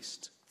Middle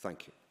East.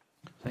 Thank you.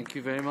 Thank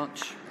you very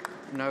much.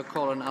 I now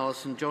call on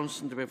Alison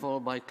Johnson to be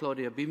followed by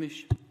Claudia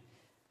Beamish.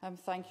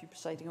 Thank you,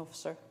 Presiding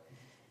Officer.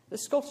 The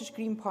Scottish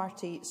Green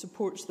Party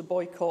supports the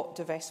boycott,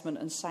 divestment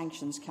and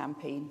sanctions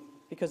campaign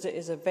because it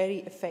is a very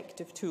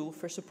effective tool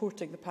for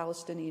supporting the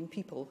Palestinian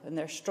people in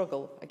their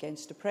struggle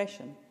against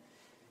oppression.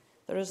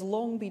 There has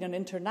long been an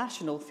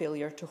international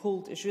failure to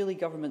hold Israeli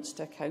governments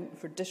to account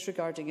for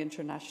disregarding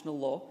international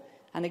law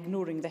and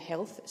ignoring the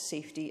health,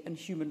 safety and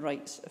human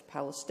rights of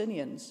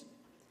Palestinians.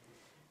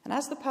 And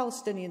as the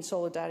Palestinian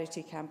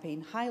Solidarity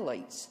Campaign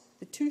highlights,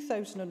 the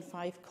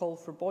 2005 call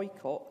for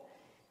boycott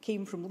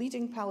came from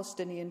leading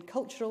Palestinian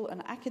cultural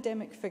and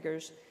academic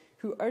figures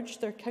who urged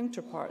their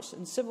counterparts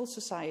in civil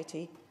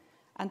society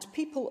and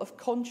people of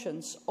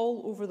conscience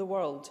all over the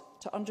world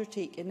to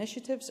undertake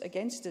initiatives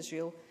against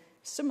Israel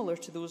similar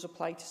to those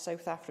applied to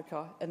South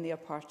Africa in the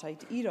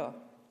apartheid era.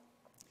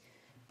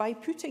 By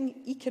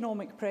putting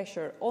economic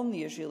pressure on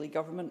the Israeli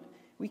government,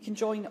 we can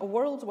join a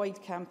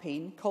worldwide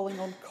campaign calling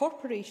on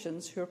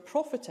corporations who are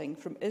profiting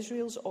from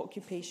Israel's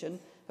occupation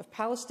of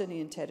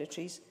Palestinian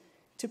territories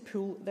to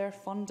pool their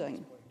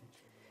funding.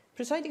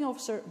 Presiding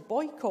Officer,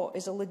 boycott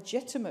is a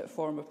legitimate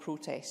form of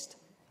protest,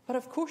 but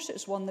of course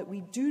it's one that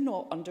we do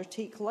not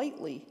undertake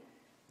lightly.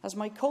 As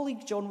my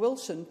colleague John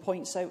Wilson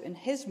points out in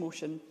his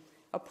motion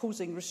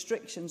opposing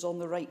restrictions on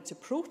the right to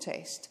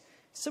protest,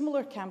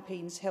 similar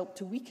campaigns helped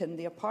to weaken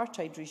the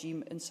apartheid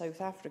regime in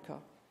South Africa.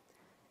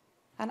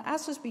 And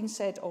as has been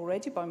said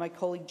already by my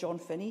colleague John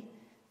Finney,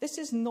 this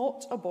is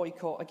not a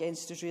boycott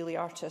against Israeli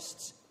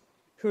artists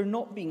who are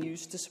not being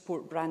used to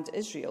support Brand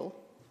Israel,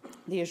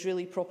 the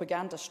Israeli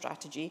propaganda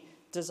strategy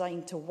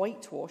designed to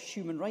whitewash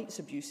human rights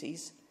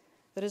abuses.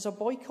 There is a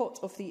boycott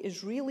of the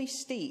Israeli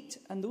state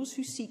and those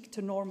who seek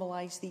to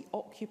normalise the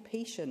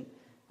occupation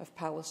of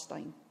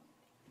Palestine.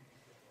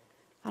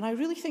 And I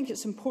really think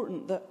it's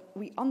important that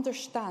we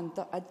understand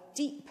that a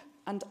deep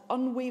and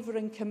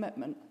unwavering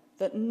commitment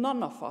that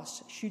none of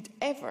us should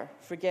ever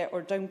forget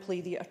or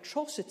downplay the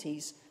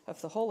atrocities of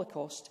the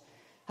Holocaust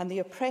and the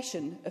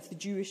oppression of the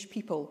Jewish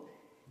people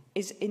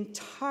is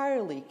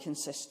entirely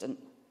consistent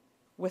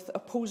with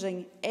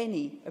opposing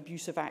any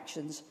abusive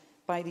actions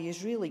by the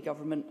Israeli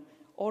government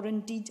or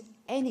indeed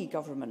any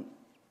government.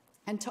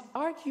 And to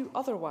argue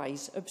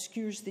otherwise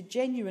obscures the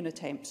genuine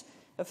attempts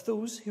of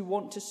those who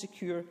want to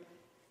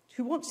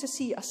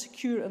see a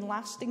secure and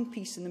lasting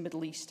peace in the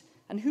Middle East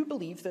and who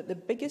believe that the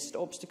biggest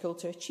obstacle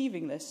to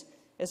achieving this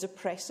is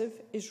oppressive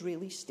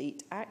Israeli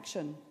state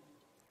action.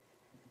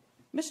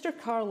 Mr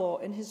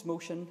Carlaw, in his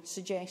motion,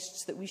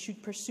 suggests that we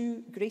should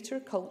pursue greater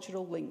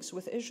cultural links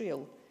with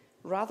Israel,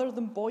 rather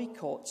than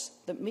boycotts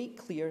that make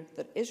clear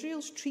that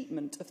Israel's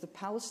treatment of the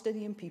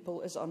Palestinian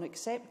people is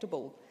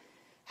unacceptable.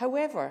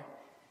 However,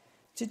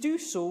 to do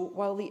so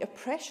while the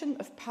oppression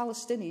of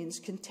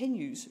Palestinians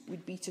continues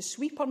would be to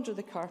sweep under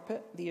the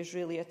carpet the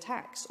Israeli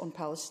attacks on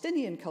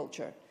Palestinian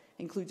culture,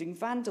 including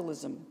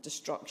vandalism,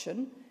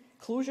 destruction,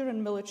 closure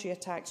and military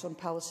attacks on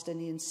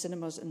Palestinian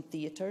cinemas and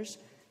theatres,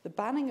 the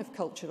banning of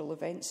cultural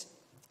events,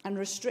 and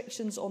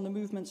restrictions on the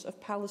movements of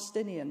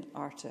Palestinian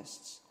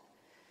artists.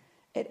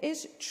 It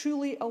is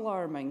truly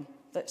alarming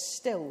that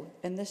still,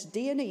 in this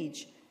day and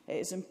age, it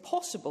is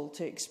impossible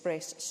to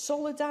express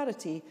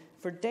solidarity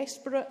for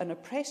desperate and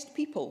oppressed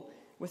people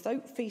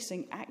without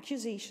facing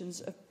accusations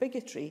of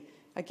bigotry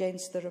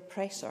against their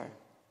oppressor.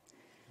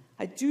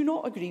 I do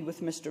not agree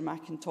with Mr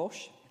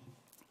McIntosh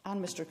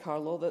and Mr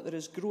Carlaw that there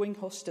is growing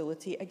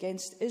hostility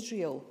against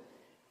Israel.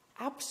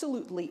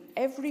 Absolutely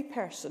every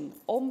person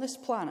on this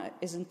planet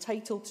is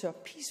entitled to a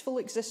peaceful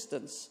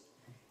existence,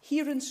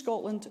 here in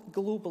Scotland,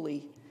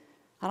 globally.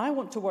 And I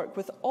want to work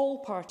with all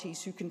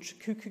parties who can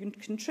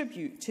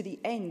contribute to the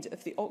end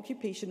of the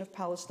occupation of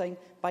Palestine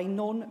by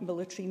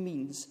non-military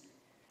means.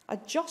 A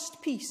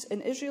just peace in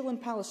Israel and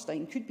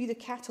Palestine could be the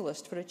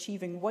catalyst for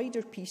achieving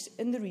wider peace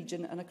in the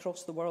region and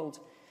across the world.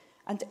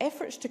 And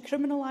efforts to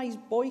criminalise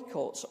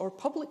boycotts or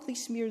publicly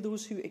smear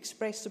those who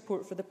express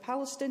support for the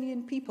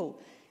Palestinian people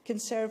can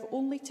serve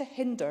only to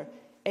hinder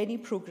any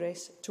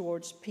progress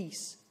towards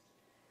peace.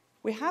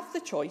 We have the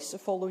choice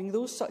of following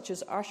those such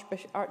as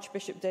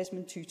Archbishop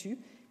Desmond Tutu,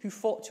 who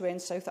fought to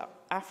end South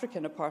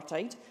African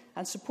apartheid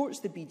and supports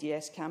the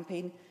BDS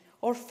campaign,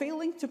 or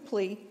failing to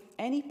play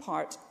any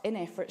part in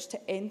efforts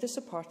to end this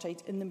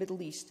apartheid in the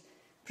Middle East.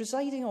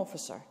 Presiding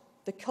Officer,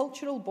 the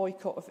cultural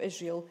boycott of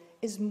Israel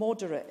is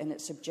moderate in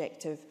its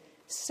objective,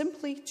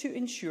 simply to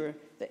ensure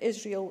that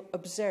Israel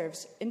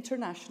observes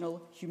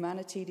international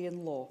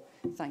humanitarian law.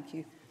 Thank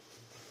you.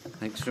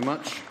 Thanks very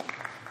much.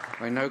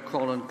 I now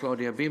call on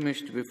Claudia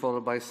Beamish to be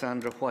followed by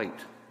Sandra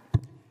White.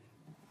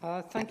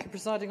 Thank you,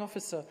 Presiding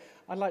Officer.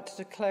 I'd like to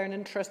declare an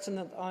interest in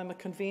that I'm a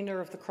convener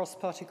of the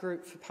cross-party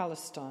group for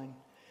Palestine.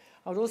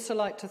 I would also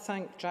like to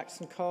thank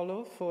Jackson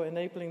Carlaw for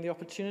enabling the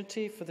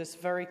opportunity for this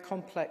very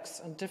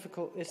complex and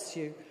difficult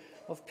issue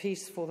of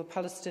peace for the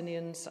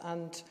Palestinians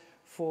and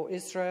for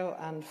Israel,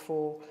 and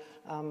for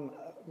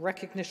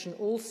recognition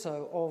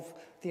also of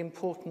the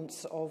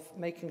importance of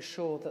making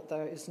sure that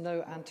there is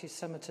no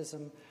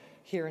anti-Semitism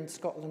here in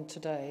Scotland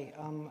today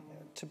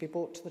to be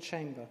brought to the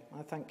Chamber.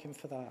 I thank him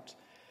for that.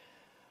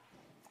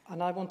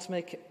 And I want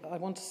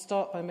to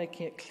start by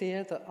making it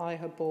clear that I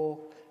abhor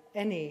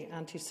any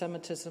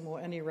anti-Semitism or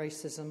any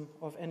racism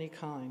of any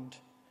kind.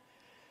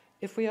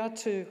 If we are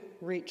to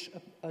reach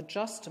a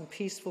just and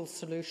peaceful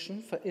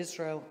solution for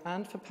Israel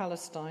and for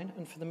Palestine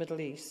and for the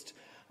Middle East,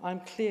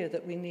 I'm clear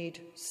that we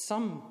need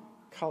some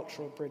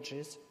cultural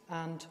bridges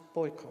and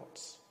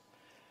boycotts.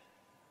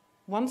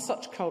 One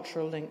such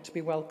cultural link to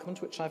be welcomed,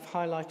 which I've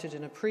highlighted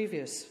in a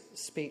previous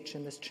speech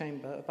in this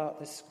chamber about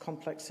this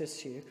complex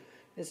issue,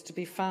 is to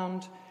be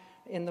found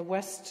in the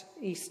West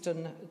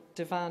Eastern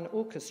Divan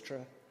Orchestra,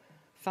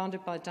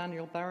 founded by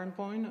Daniel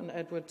Barenboim and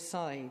Edward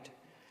Said.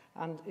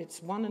 And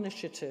it's one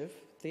initiative,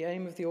 the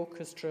aim of the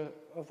orchestra,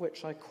 of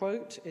which I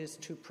quote, is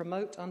to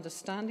promote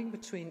understanding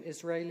between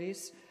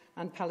Israelis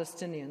and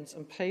Palestinians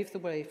and pave the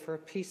way for a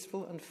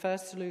peaceful and fair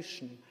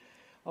solution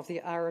of the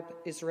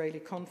Arab-Israeli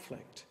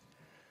conflict.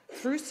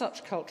 Through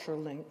such cultural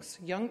links,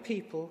 young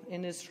people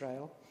in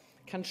Israel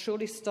can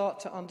surely start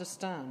to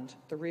understand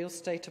the real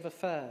state of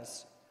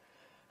affairs.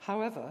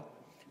 However,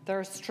 there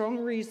are strong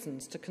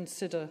reasons to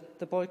consider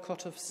the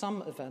boycott of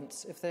some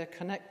events if they are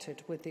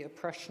connected with the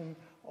oppression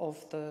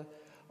of the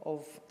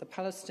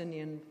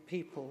Palestinian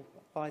people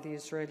by the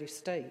Israeli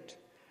state.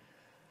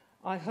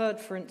 I heard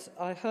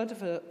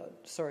of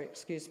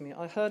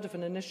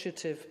an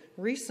initiative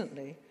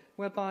recently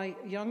whereby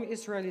young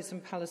Israelis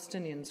and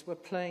Palestinians were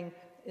playing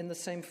in the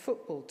same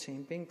football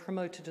team, being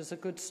promoted as a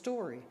good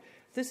story.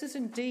 This is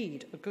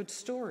indeed a good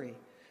story,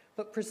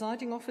 but,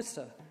 Presiding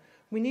Officer,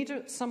 we need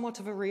somewhat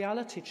of a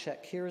reality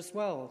check here as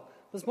well,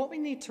 because what we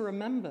need to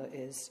remember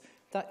is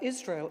that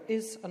Israel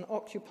is an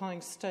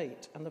occupying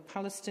state and the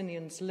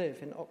Palestinians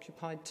live in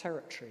occupied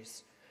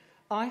territories.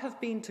 I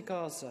have been to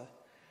Gaza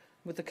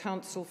with the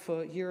Council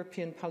for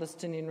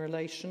European-Palestinian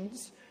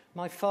Relations.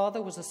 My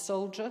father was a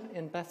soldier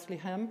in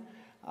Bethlehem,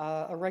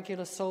 a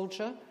regular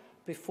soldier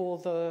before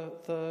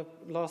the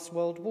last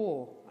World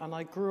War, and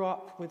I grew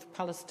up with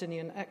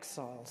Palestinian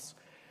exiles.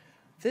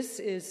 This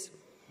is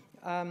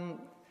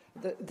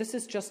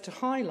just to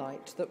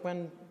highlight that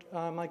when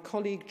my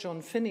colleague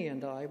John Finney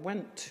and I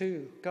went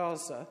to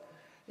Gaza,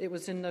 it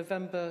was in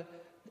November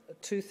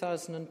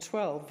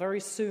 2012, very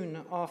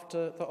soon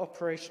after the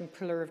Operation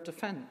Pillar of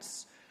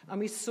Defence, and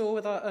we saw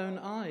with our own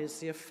eyes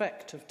the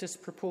effect of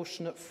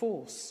disproportionate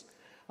force.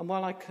 And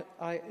while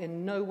I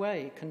in no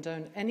way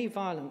condone any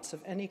violence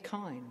of any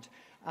kind,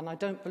 and I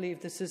don't believe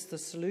this is the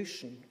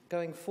solution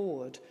going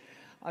forward,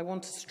 I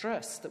want to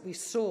stress that we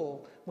saw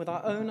with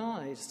our own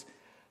eyes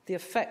the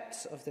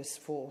effects of this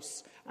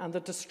force and the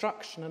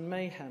destruction and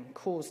mayhem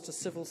caused to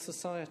civil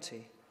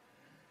society.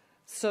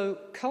 So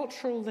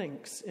cultural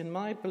links, in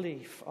my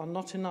belief, are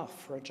not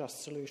enough for a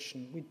just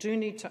solution. We do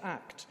need to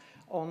act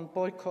on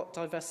boycott,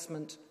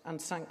 divestment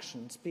and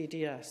sanctions,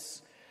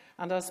 BDS.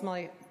 And as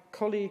my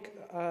colleague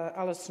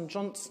Alison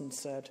Johnson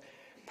said,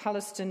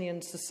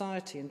 Palestinian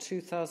society in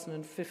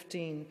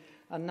 2015,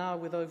 and now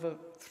with over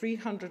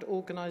 300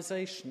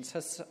 organisations,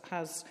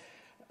 has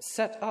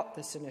set up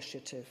this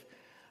initiative.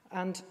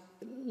 And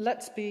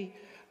let's be,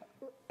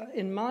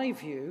 in my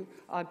view,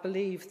 I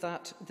believe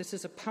that this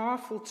is a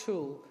powerful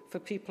tool for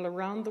people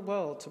around the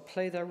world to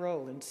play their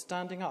role in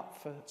standing up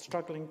for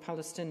struggling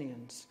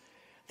Palestinians.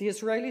 The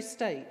Israeli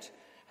state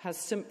has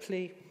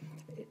simply,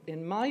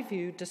 in my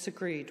view,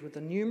 disagreed with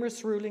the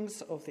numerous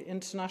rulings of the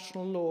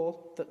international law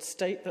that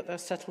state that their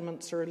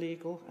settlements are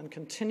illegal and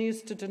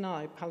continues to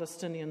deny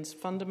Palestinians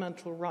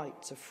fundamental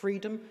rights of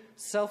freedom,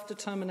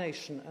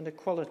 self-determination and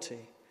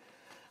equality.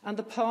 And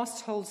the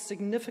past holds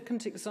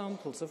significant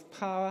examples of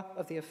power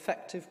of the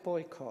effective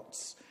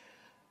boycotts.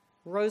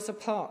 Rosa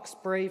Parks'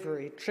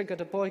 bravery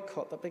triggered a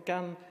boycott that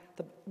began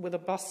with a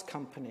bus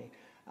company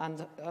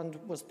and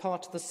was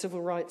part of the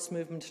civil rights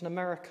movement in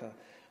America.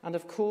 And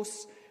of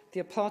course,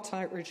 the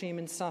apartheid regime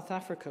in South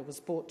Africa was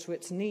brought to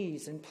its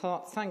knees, in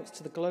part thanks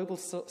to the global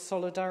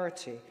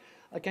solidarity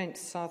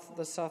against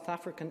the South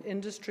African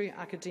industry,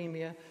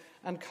 academia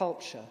and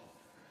culture.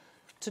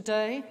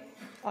 Today,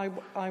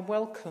 I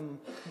welcome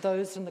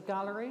those in the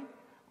gallery,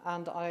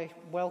 and I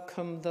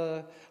welcome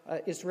the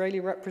Israeli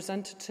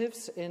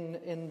representatives in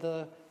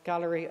the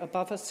gallery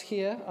above us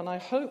here, and I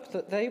hope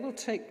that they will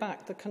take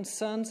back the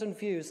concerns and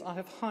views I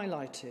have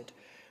highlighted,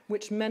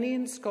 which many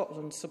in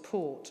Scotland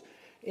support,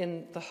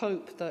 in the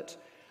hope that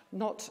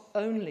not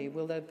only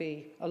will there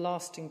be a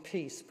lasting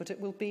peace, but it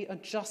will be a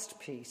just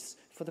peace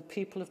for the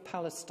people of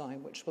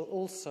Palestine, which will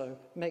also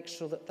make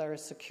sure that there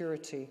is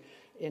security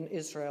in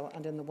Israel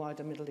and in the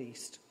wider Middle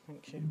East.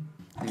 Thank you.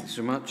 Thanks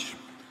so much.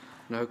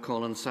 Now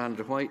call on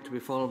Sandra White, to be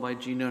followed by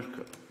Jean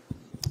Urquhart.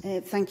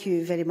 Thank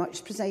you very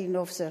much, Presiding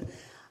Officer.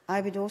 I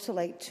would also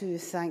like to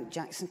thank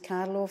Jackson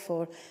Carlaw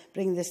for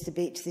bringing this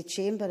debate to the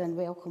Chamber and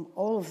welcome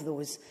all of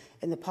those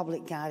in the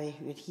public gallery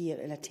who are here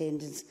in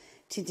attendance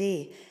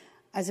today.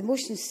 As the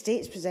motion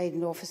states,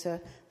 Presiding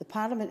Officer, the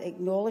Parliament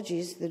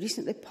acknowledges the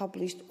recently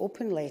published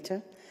open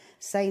letter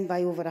signed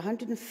by over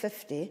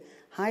 150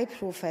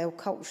 high-profile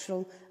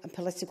cultural and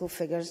political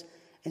figures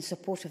in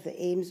support of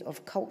the aims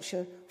of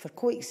Culture for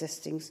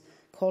Coexistence,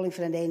 calling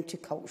for an end to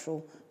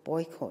cultural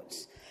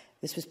boycotts.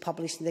 This was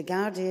published in The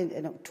Guardian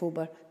in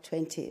October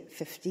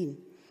 2015.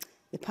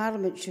 The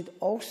Parliament should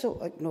also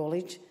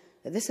acknowledge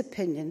that this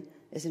opinion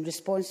is in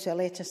response to a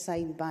letter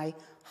signed by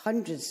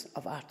hundreds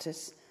of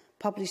artists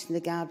published in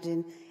The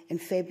Guardian in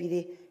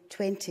February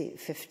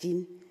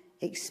 2015,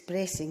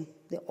 expressing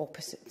the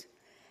opposite.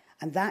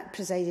 And that,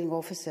 Presiding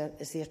Officer,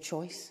 is their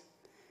choice.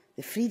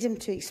 The freedom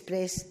to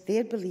express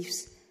their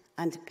beliefs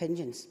and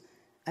opinions,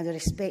 and I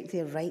respect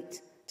their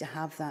right to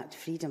have that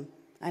freedom,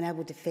 and I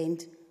will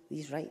defend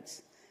these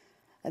rights.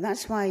 And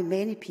that's why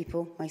many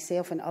people,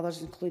 myself and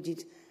others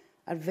included,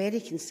 are very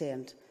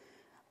concerned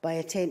by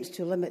attempts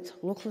to limit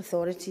local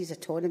authorities'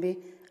 autonomy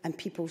and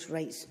people's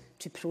rights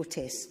to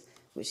protest,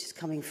 which is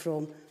coming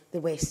from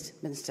the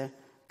Westminster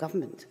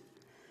Government.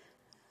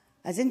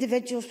 As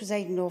individuals,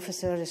 Presiding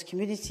Officer, as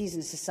communities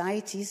and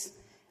societies,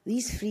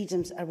 these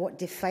freedoms are what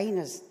define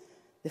us.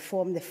 They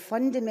form the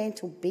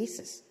fundamental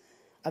basis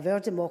of our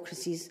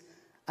democracies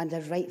and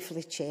are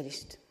rightfully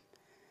cherished.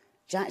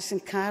 Jackson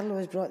Carlaw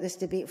has brought this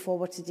debate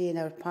forward today in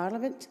our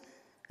Parliament,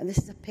 and this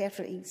is a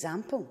perfect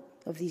example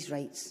of these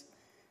rights.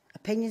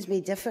 Opinions may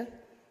differ,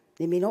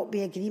 they may not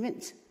be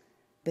agreement,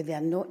 but they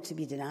are not to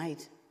be denied.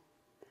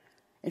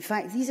 In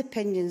fact, these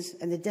opinions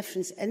and the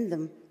difference in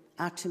them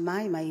are, to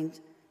my mind,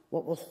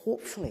 what will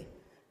hopefully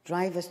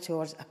drive us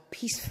towards a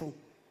peaceful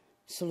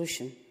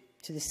solution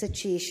to the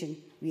situation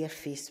we are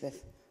faced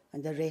with,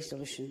 and a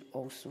resolution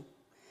also.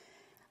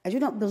 I do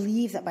not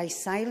believe that by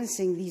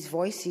silencing these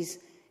voices,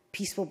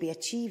 peace will be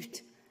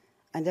achieved,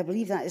 and I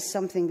believe that is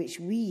something which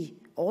we,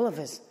 all of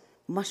us,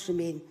 must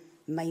remain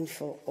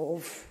mindful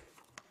of.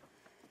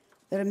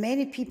 There are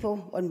many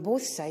people on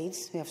both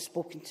sides who I have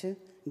spoken to,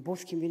 in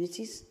both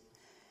communities,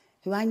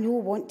 who I know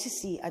want to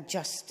see a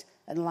just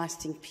and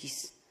lasting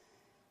peace.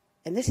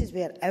 And this is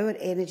where our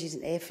energies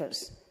and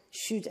efforts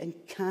should and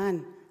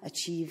can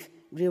achieve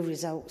real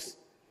results.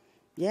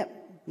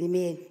 Yep, they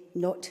may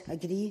not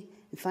agree.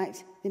 In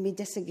fact, they may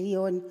disagree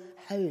on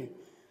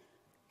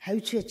how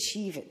to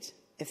achieve it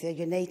if they're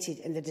united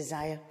in the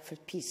desire for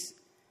peace.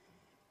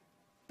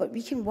 But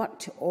we can work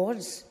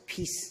towards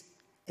peace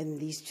in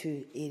these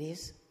two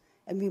areas,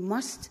 and we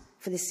must,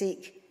 for the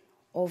sake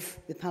of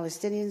the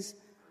Palestinians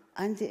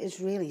and the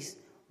Israelis,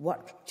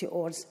 work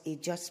towards a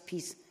just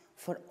peace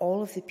for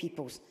all of the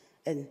peoples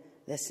in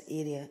this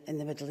area in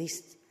the Middle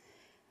East.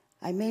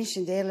 I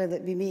mentioned earlier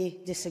that we may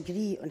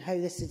disagree on how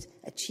this is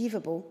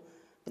achievable,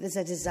 but there's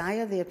a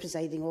desire there,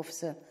 Presiding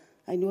Officer.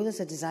 I know there's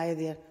a desire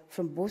there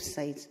from both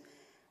sides,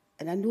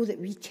 and I know that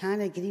we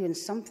can agree on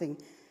something,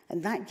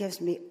 And that gives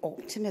me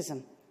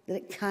optimism that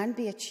it can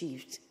be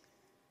achieved.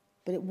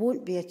 But it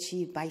won't be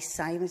achieved by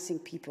silencing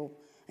people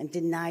and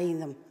denying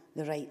them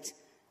the right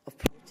of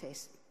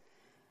protest.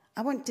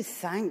 I want to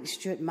thank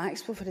Stuart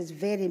Maxwell for his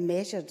very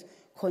measured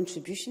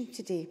contribution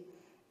today.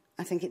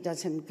 I think it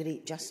does him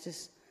great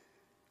justice.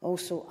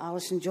 Also,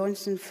 Alison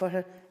Johnson for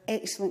her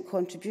excellent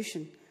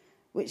contribution,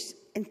 which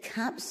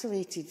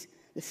encapsulated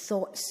the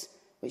thoughts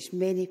which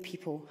many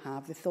people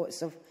have, the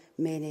thoughts of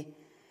many,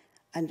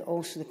 and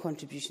also the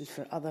contributions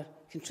for other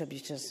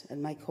contributors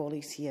and my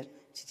colleagues here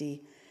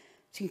today.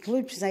 To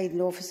conclude,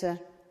 Presiding Officer,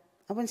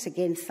 I once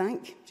again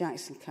thank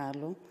Jackson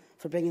Carlaw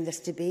for bringing this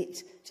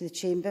debate to the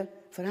Chamber,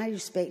 for I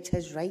respect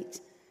his right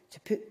to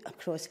put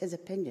across his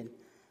opinion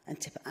and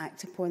to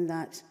act upon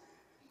that.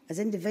 As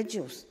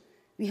individuals,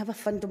 we have a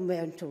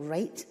fundamental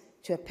right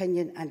to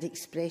opinion and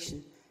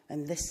expression,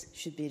 and this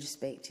should be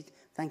respected.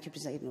 Thank you,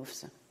 Presiding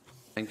Officer.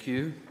 Thank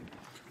you.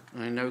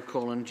 I now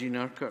call on Jean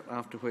Urquhart,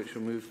 after which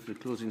we'll move to the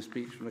closing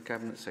speech from the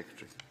Cabinet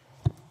Secretary.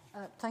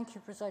 Thank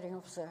you, Presiding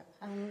Officer.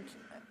 And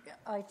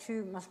I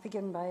too must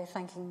begin by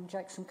thanking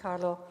Jackson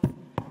Carlaw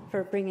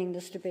for bringing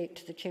this debate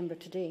to the Chamber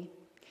today.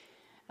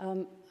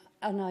 And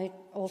I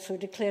also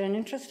declare an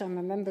interest. I'm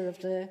a member of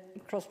the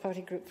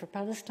Cross-Party Group for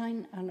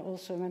Palestine and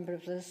also a member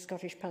of the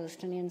Scottish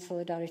Palestinian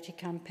Solidarity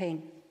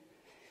Campaign.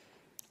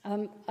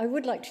 I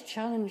would like to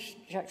challenge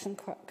Jackson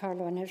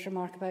Carlaw in his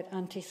remark about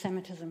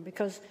anti-Semitism,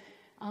 because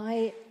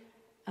I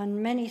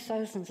and many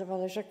thousands of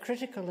others are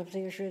critical of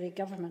the Israeli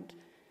government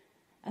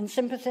and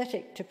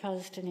sympathetic to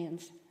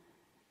Palestinians,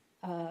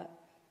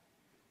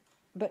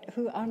 but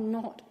who are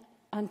not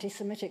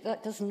anti-Semitic.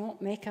 That does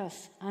not make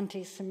us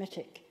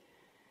anti-Semitic.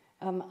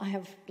 I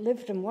have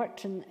lived and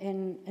worked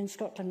in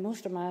Scotland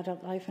most of my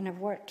adult life, and have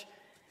worked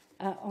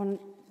on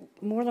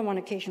more than one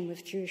occasion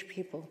with Jewish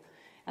people.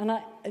 And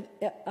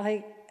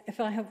if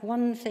I have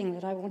one thing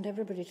that I want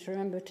everybody to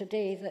remember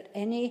today, that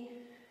any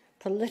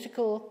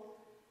political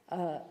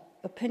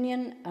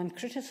opinion and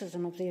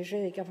criticism of the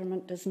Israeli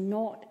government does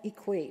not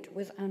equate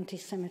with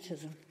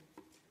anti-Semitism.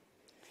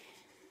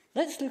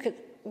 Let's look at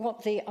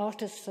what the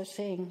artists are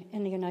saying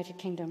in the United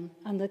Kingdom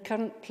and the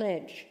current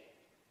pledge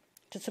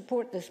to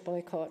support this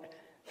boycott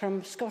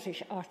from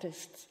Scottish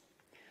artists.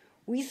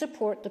 We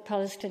support the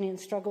Palestinian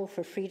struggle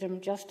for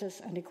freedom,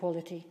 justice and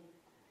equality.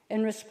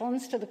 In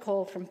response to the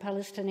call from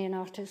Palestinian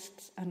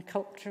artists and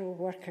cultural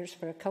workers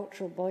for a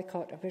cultural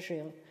boycott of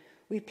Israel,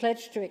 we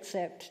pledge to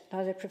accept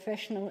neither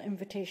professional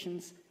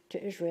invitations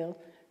to Israel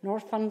nor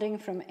funding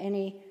from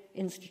any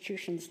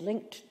institutions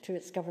linked to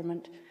its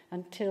government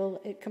until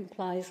it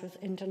complies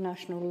with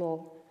international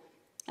law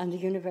and the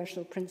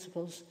universal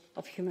principles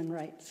of human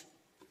rights.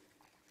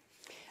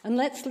 And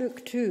let's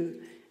look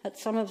too at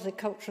some of the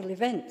cultural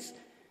events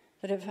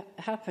that have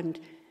happened.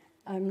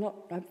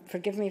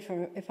 Forgive me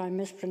if I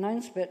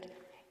mispronounce, but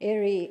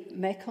Eri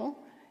Mekel,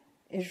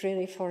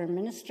 Israeli Foreign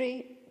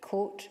Ministry,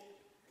 quote,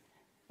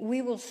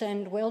 "We will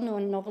send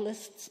well-known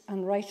novelists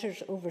and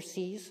writers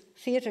overseas,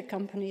 theatre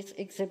companies,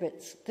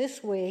 exhibits.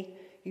 This way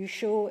you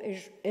show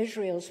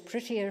Israel's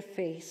prettier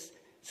face,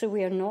 so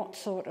we are not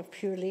thought of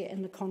purely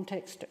in the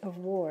context of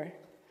war."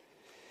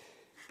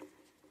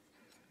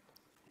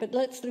 But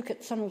let's look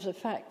at some of the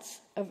facts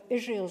of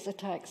Israel's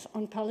attacks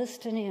on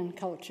Palestinian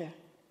culture.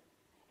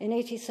 In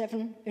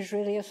 1987,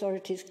 Israeli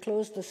authorities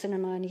closed the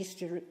cinema in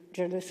East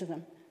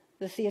Jerusalem.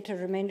 The theatre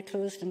remained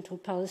closed until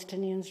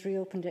Palestinians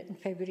reopened it in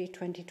February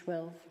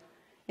 2012.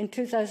 In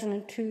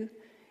 2002,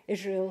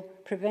 Israel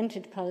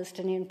prevented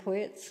Palestinian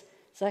poets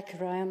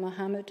Zachariah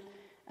Mohammed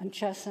and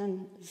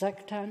Chassan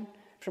Zaktan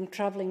from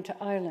travelling to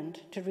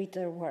Ireland to read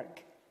their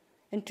work.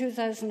 In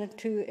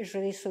 2002,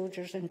 Israeli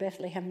soldiers in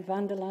Bethlehem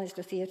vandalised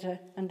a theatre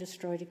and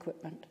destroyed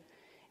equipment.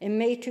 In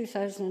May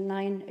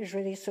 2009,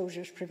 Israeli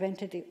soldiers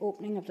prevented the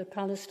opening of the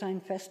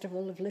Palestine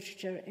Festival of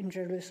Literature in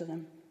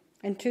Jerusalem.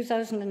 In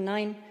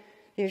 2009,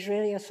 the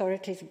Israeli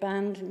authorities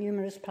banned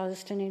numerous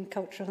Palestinian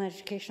cultural and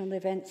educational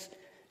events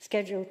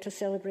scheduled to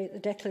celebrate the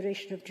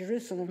declaration of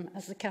Jerusalem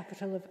as the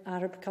capital of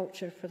Arab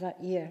culture for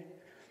that year.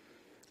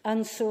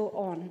 And so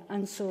on,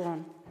 and so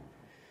on.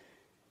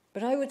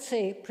 But I would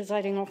say,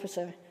 Presiding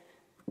Officer,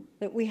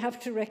 that we have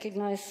to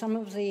recognise some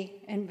of the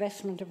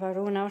investment of our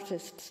own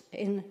artists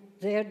in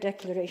their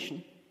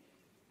declaration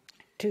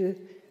to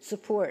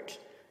support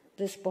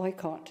this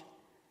boycott.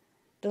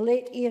 The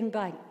late Ian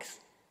Banks,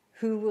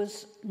 who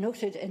was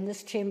noted in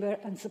this chamber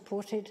and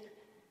supported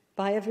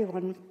by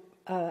everyone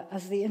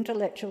as the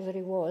intellectual that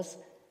he was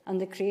and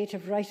the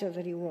creative writer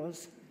that he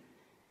was,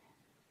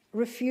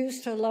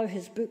 refused to allow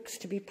his books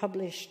to be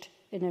published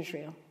in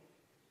Israel.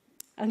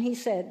 And he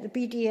said, "The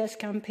BDS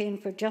campaign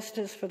for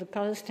justice for the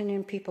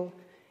Palestinian people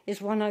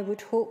is one I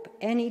would hope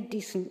any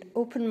decent,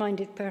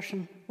 open-minded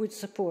person would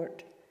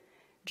support.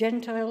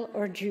 Gentile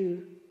or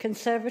Jew,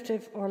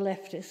 conservative or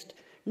leftist,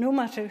 no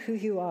matter who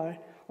you are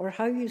or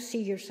how you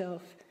see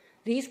yourself,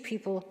 these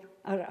people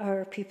are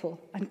our people,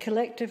 and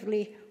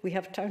collectively we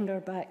have turned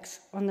our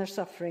backs on their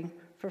suffering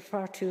for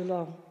far too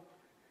long."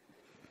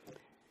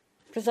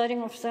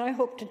 Presiding Officer, I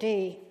hope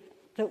today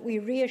that we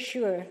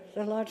reassure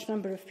the large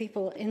number of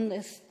people in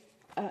this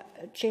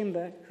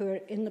chamber who are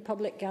in the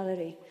public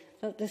gallery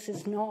that this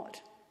is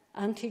not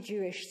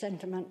anti-Jewish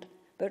sentiment,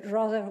 but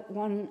rather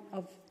one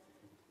of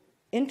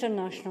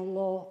international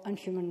law and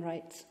human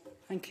rights.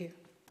 Thank you.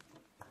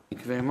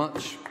 Thank you very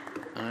much.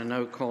 And I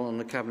now call on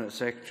the Cabinet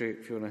Secretary,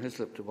 Fiona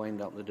Hislop, to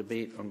wind up the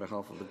debate on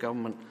behalf of the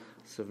Government.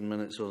 7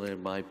 minutes or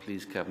thereby,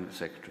 please, Cabinet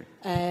Secretary.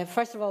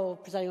 First of all,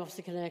 Presiding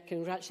Officer, can I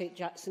congratulate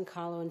Jackson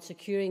Carlaw on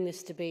securing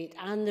this debate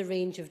and the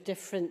range of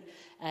different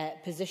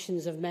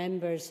positions of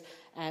members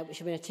which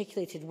have been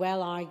articulated,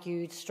 well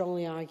argued,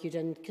 strongly argued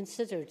and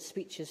considered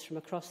speeches from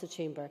across the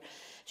chamber.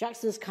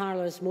 Jackson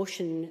Carlaw's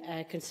motion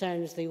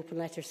concerns the open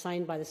letter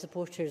signed by the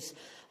supporters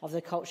of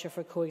the Culture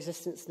for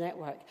Coexistence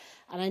network.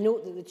 And I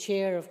note that the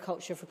Chair of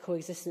Culture for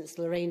Coexistence,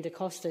 Lorraine Da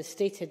Costa,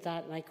 stated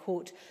that, and I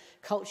quote,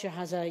 "Culture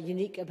has a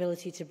unique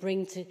ability to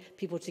bring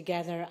people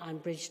together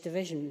and bridge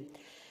division."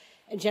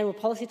 In general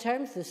policy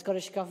terms, the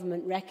Scottish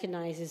Government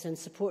recognises and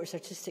supports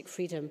artistic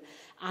freedom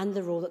and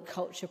the role that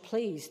culture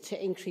plays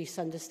to increase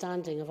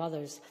understanding of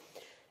others.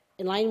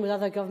 In line with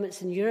other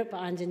governments in Europe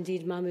and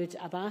indeed Mahmoud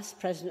Abbas,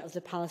 President of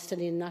the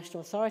Palestinian National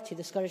Authority,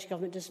 the Scottish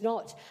Government does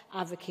not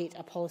advocate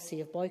a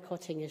policy of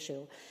boycotting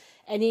Israel.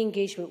 Any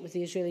engagement with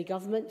the Israeli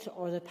Government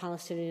or the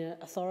Palestinian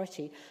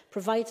Authority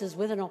provides us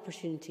with an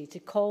opportunity to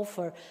call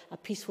for a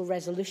peaceful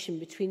resolution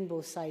between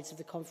both sides of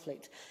the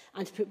conflict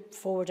and to put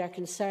forward our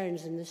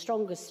concerns in the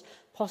strongest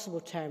possible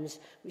terms,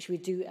 which we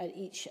do at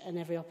each and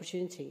every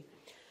opportunity.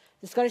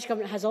 The Scottish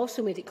Government has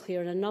also made it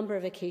clear on a number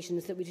of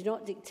occasions that we do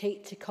not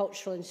dictate to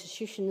cultural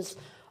institutions,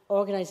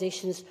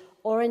 organisations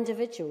or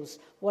individuals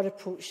what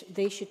approach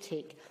they should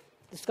take.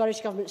 The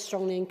Scottish Government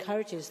strongly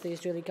encourages the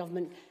Israeli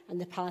Government and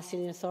the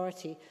Palestinian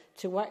Authority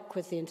to work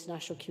with the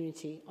international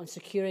community on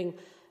securing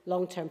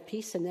long-term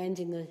peace and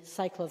ending the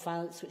cycle of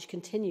violence which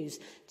continues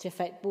to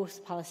affect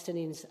both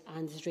Palestinians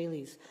and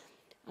Israelis.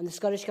 And the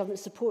Scottish Government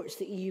supports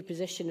the EU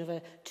position of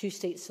a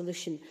two-state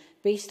solution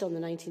based on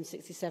the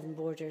 1967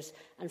 borders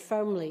and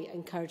firmly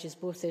encourages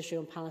both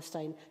Israel and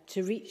Palestine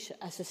to reach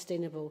a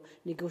sustainable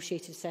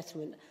negotiated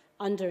settlement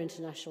under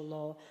international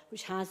law,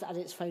 which has at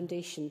its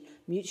foundation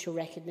mutual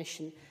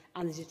recognition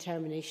and the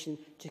determination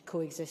to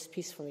coexist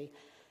peacefully.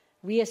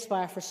 We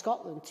aspire for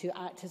Scotland to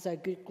act as our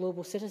good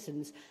global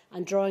citizens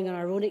and, drawing on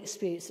our own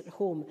experience at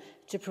home,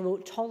 to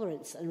promote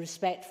tolerance and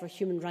respect for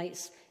human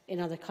rights in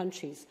other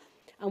countries.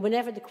 And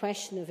whenever the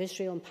question of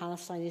Israel and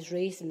Palestine is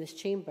raised in this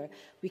chamber,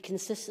 we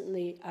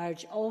consistently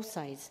urge all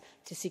sides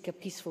to seek a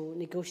peaceful,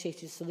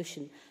 negotiated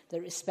solution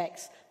that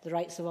respects the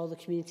rights of all the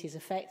communities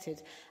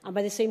affected. And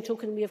by the same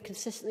token, we have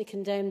consistently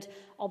condemned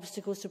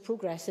obstacles to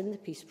progress in the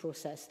peace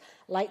process,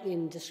 like the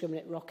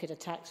indiscriminate rocket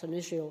attacks on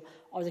Israel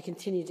or the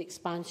continued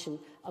expansion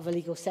of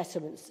illegal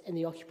settlements in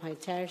the occupied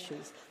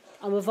territories.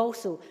 And we've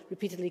also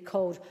repeatedly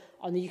called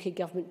on the UK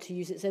Government to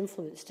use its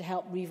influence to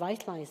help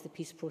revitalise the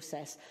peace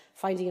process,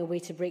 finding a way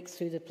to break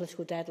through the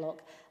political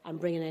deadlock and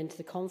bring an end to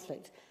the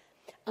conflict.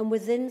 And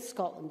within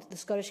Scotland, the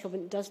Scottish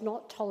Government does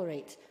not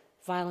tolerate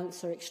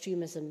violence or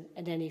extremism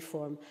in any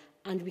form,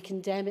 and we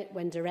condemn it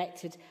when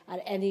directed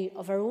at any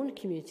of our own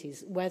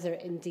communities, whether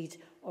in deed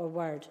or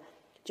word.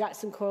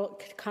 Jackson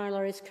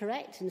Carlaw is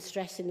correct in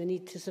stressing the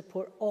need to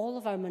support all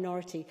of our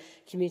minority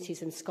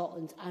communities in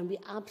Scotland, and we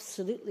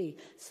absolutely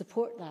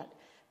support that.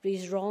 But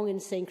he's wrong in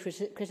saying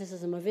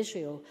criticism of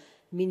Israel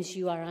means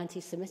you are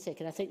anti-Semitic,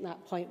 and I think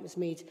that point was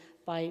made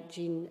by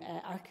Jean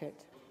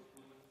Urquhart.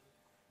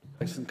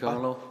 Jackson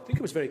Carlaw. I think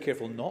I was very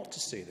careful not to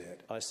say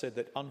that. I said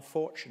that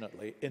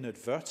unfortunately,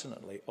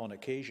 inadvertently, on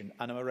occasion,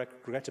 and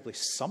regrettably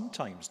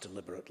sometimes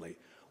deliberately,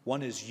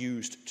 one is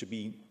used to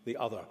be the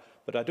other.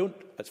 But I don't,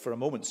 for a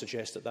moment,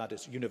 suggest that that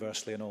is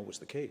universally and always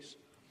the case.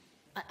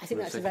 I think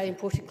that's a very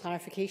important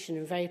clarification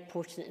and very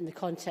important in the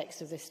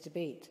context of this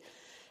debate.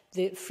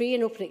 The free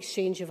and open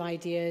exchange of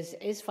ideas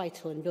is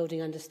vital in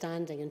building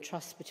understanding and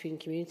trust between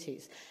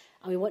communities.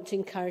 And we want to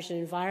encourage an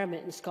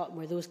environment in Scotland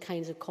where those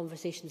kinds of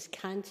conversations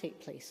can take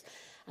place.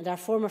 And our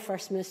former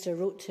First Minister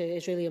wrote to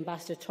Israeli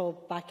Ambassador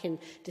Taub back in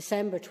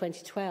December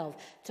 2012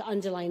 to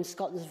underline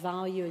Scotland's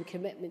value and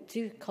commitment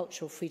to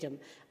cultural freedom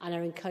and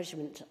our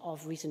encouragement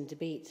of reasoned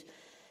debate.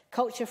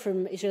 Culture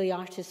from Israeli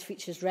artists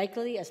features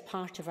regularly as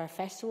part of our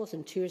festivals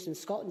and tours in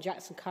Scotland.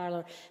 Jackson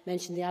Carlaw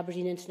mentioned the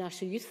Aberdeen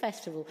International Youth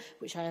Festival,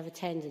 which I have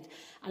attended.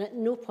 And at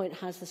no point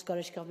has the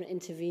Scottish Government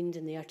intervened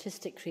in the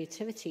artistic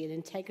creativity and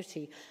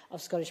integrity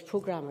of Scottish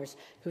programmers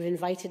who have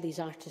invited these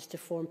artists to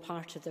form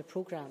part of their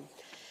programme.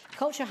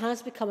 Culture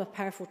has become a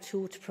powerful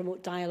tool to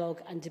promote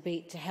dialogue and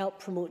debate, to help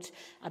promote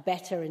a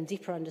better and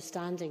deeper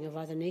understanding of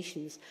other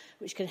nations,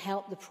 which can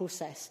help the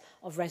process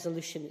of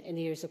resolution in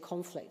areas of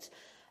conflict.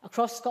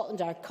 Across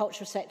Scotland, our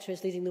culture sector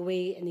is leading the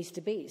way in these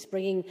debates,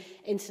 bringing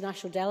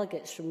international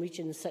delegates from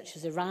regions such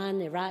as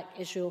Iran, Iraq,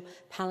 Israel,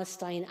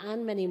 Palestine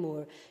and many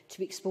more to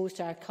be exposed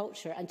to our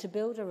culture and to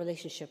build a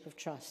relationship of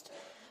trust.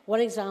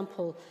 One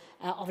example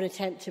of an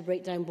attempt to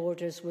break down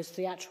borders was the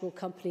theatrical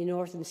company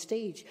Northern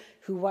Stage,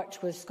 who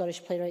worked with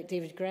Scottish playwright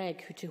David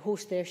Gregg, who to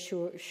host their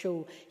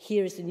show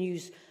Here is the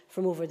News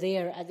from Over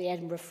There at the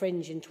Edinburgh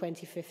Fringe in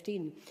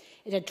 2015.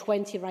 It had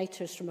 20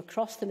 writers from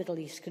across the Middle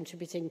East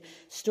contributing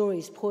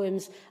stories,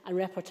 poems and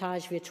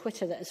reportage via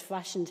Twitter that has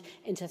fashioned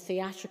into a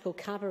theatrical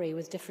cabaret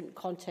with different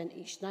content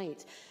each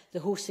night. The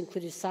hosts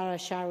included Sarah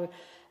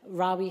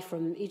Rawi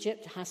from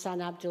Egypt,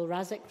 Hassan Abdul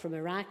Razik from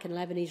Iraq and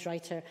Lebanese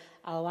writer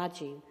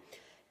Al-Waji.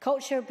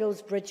 Culture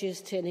builds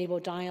bridges to enable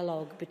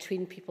dialogue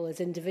between people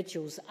as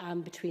individuals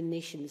and between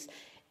nations.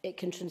 It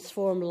can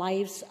transform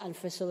lives and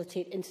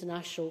facilitate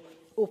international,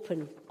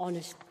 open,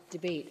 honest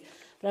debate.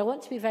 But I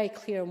want to be very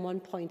clear on one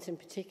point in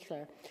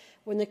particular.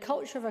 When the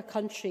culture of our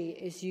country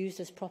is used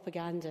as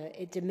propaganda,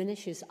 it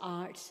diminishes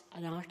art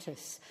and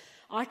artists.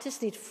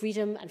 Artists need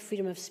freedom and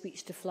freedom of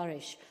speech to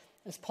flourish.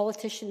 As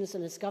politicians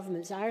and as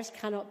governments, ours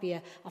cannot be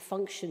a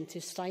function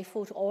to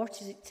stifle or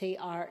to dictate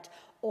art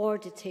or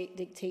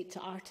dictate to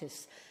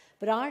artists.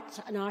 But art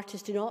and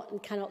artists do not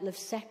and cannot live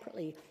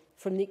separately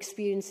from the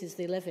experiences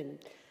they live in.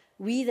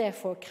 We,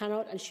 therefore,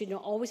 cannot and should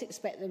not always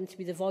expect them to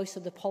be the voice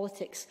of the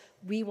politics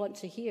we want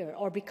to hear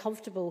or be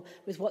comfortable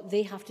with what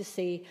they have to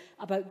say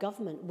about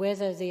government,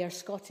 whether they are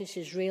Scottish,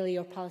 Israeli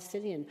or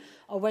Palestinian,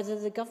 or whether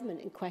the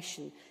government in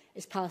question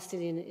is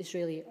Palestinian,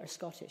 Israeli or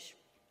Scottish.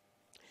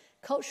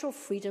 Cultural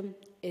freedom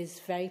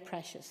is very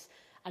precious,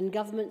 and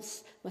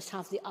governments must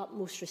have the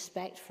utmost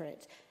respect for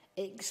it.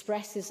 It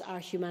expresses our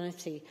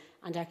humanity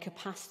and our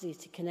capacity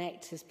to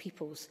connect as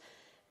peoples.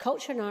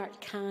 Culture and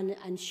art can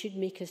and should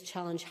make us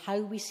challenge how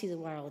we see the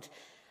world.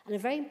 And a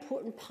very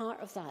important part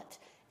of that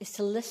is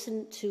to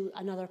listen to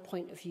another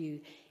point of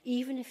view,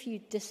 even if you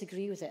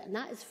disagree with it. And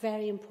that is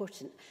very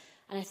important.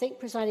 And I think,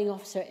 Presiding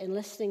Officer, in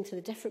listening to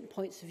the different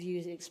points of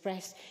view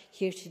expressed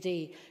here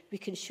today, we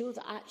can show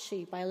that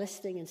actually by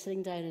listening and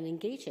sitting down and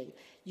engaging,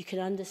 you can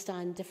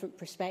understand different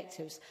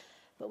perspectives.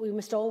 But we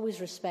must always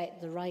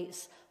respect the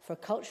rights for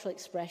cultural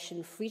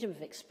expression, freedom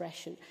of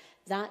expression.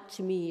 That,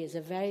 to me, is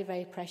a very,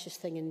 very precious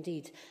thing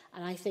indeed.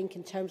 And I think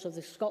in terms of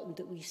the Scotland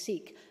that we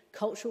seek,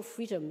 cultural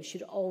freedom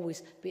should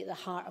always be at the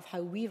heart of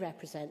how we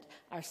represent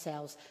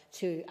ourselves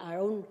to our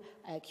own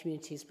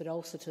communities, but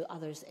also to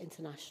others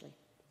internationally.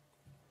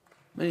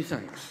 Many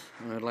thanks.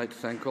 I'd like to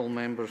thank all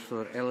members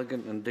for their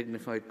elegant and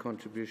dignified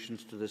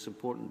contributions to this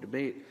important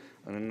debate,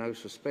 and I now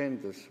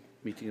suspend this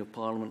meeting of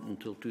Parliament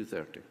until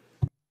 2:30.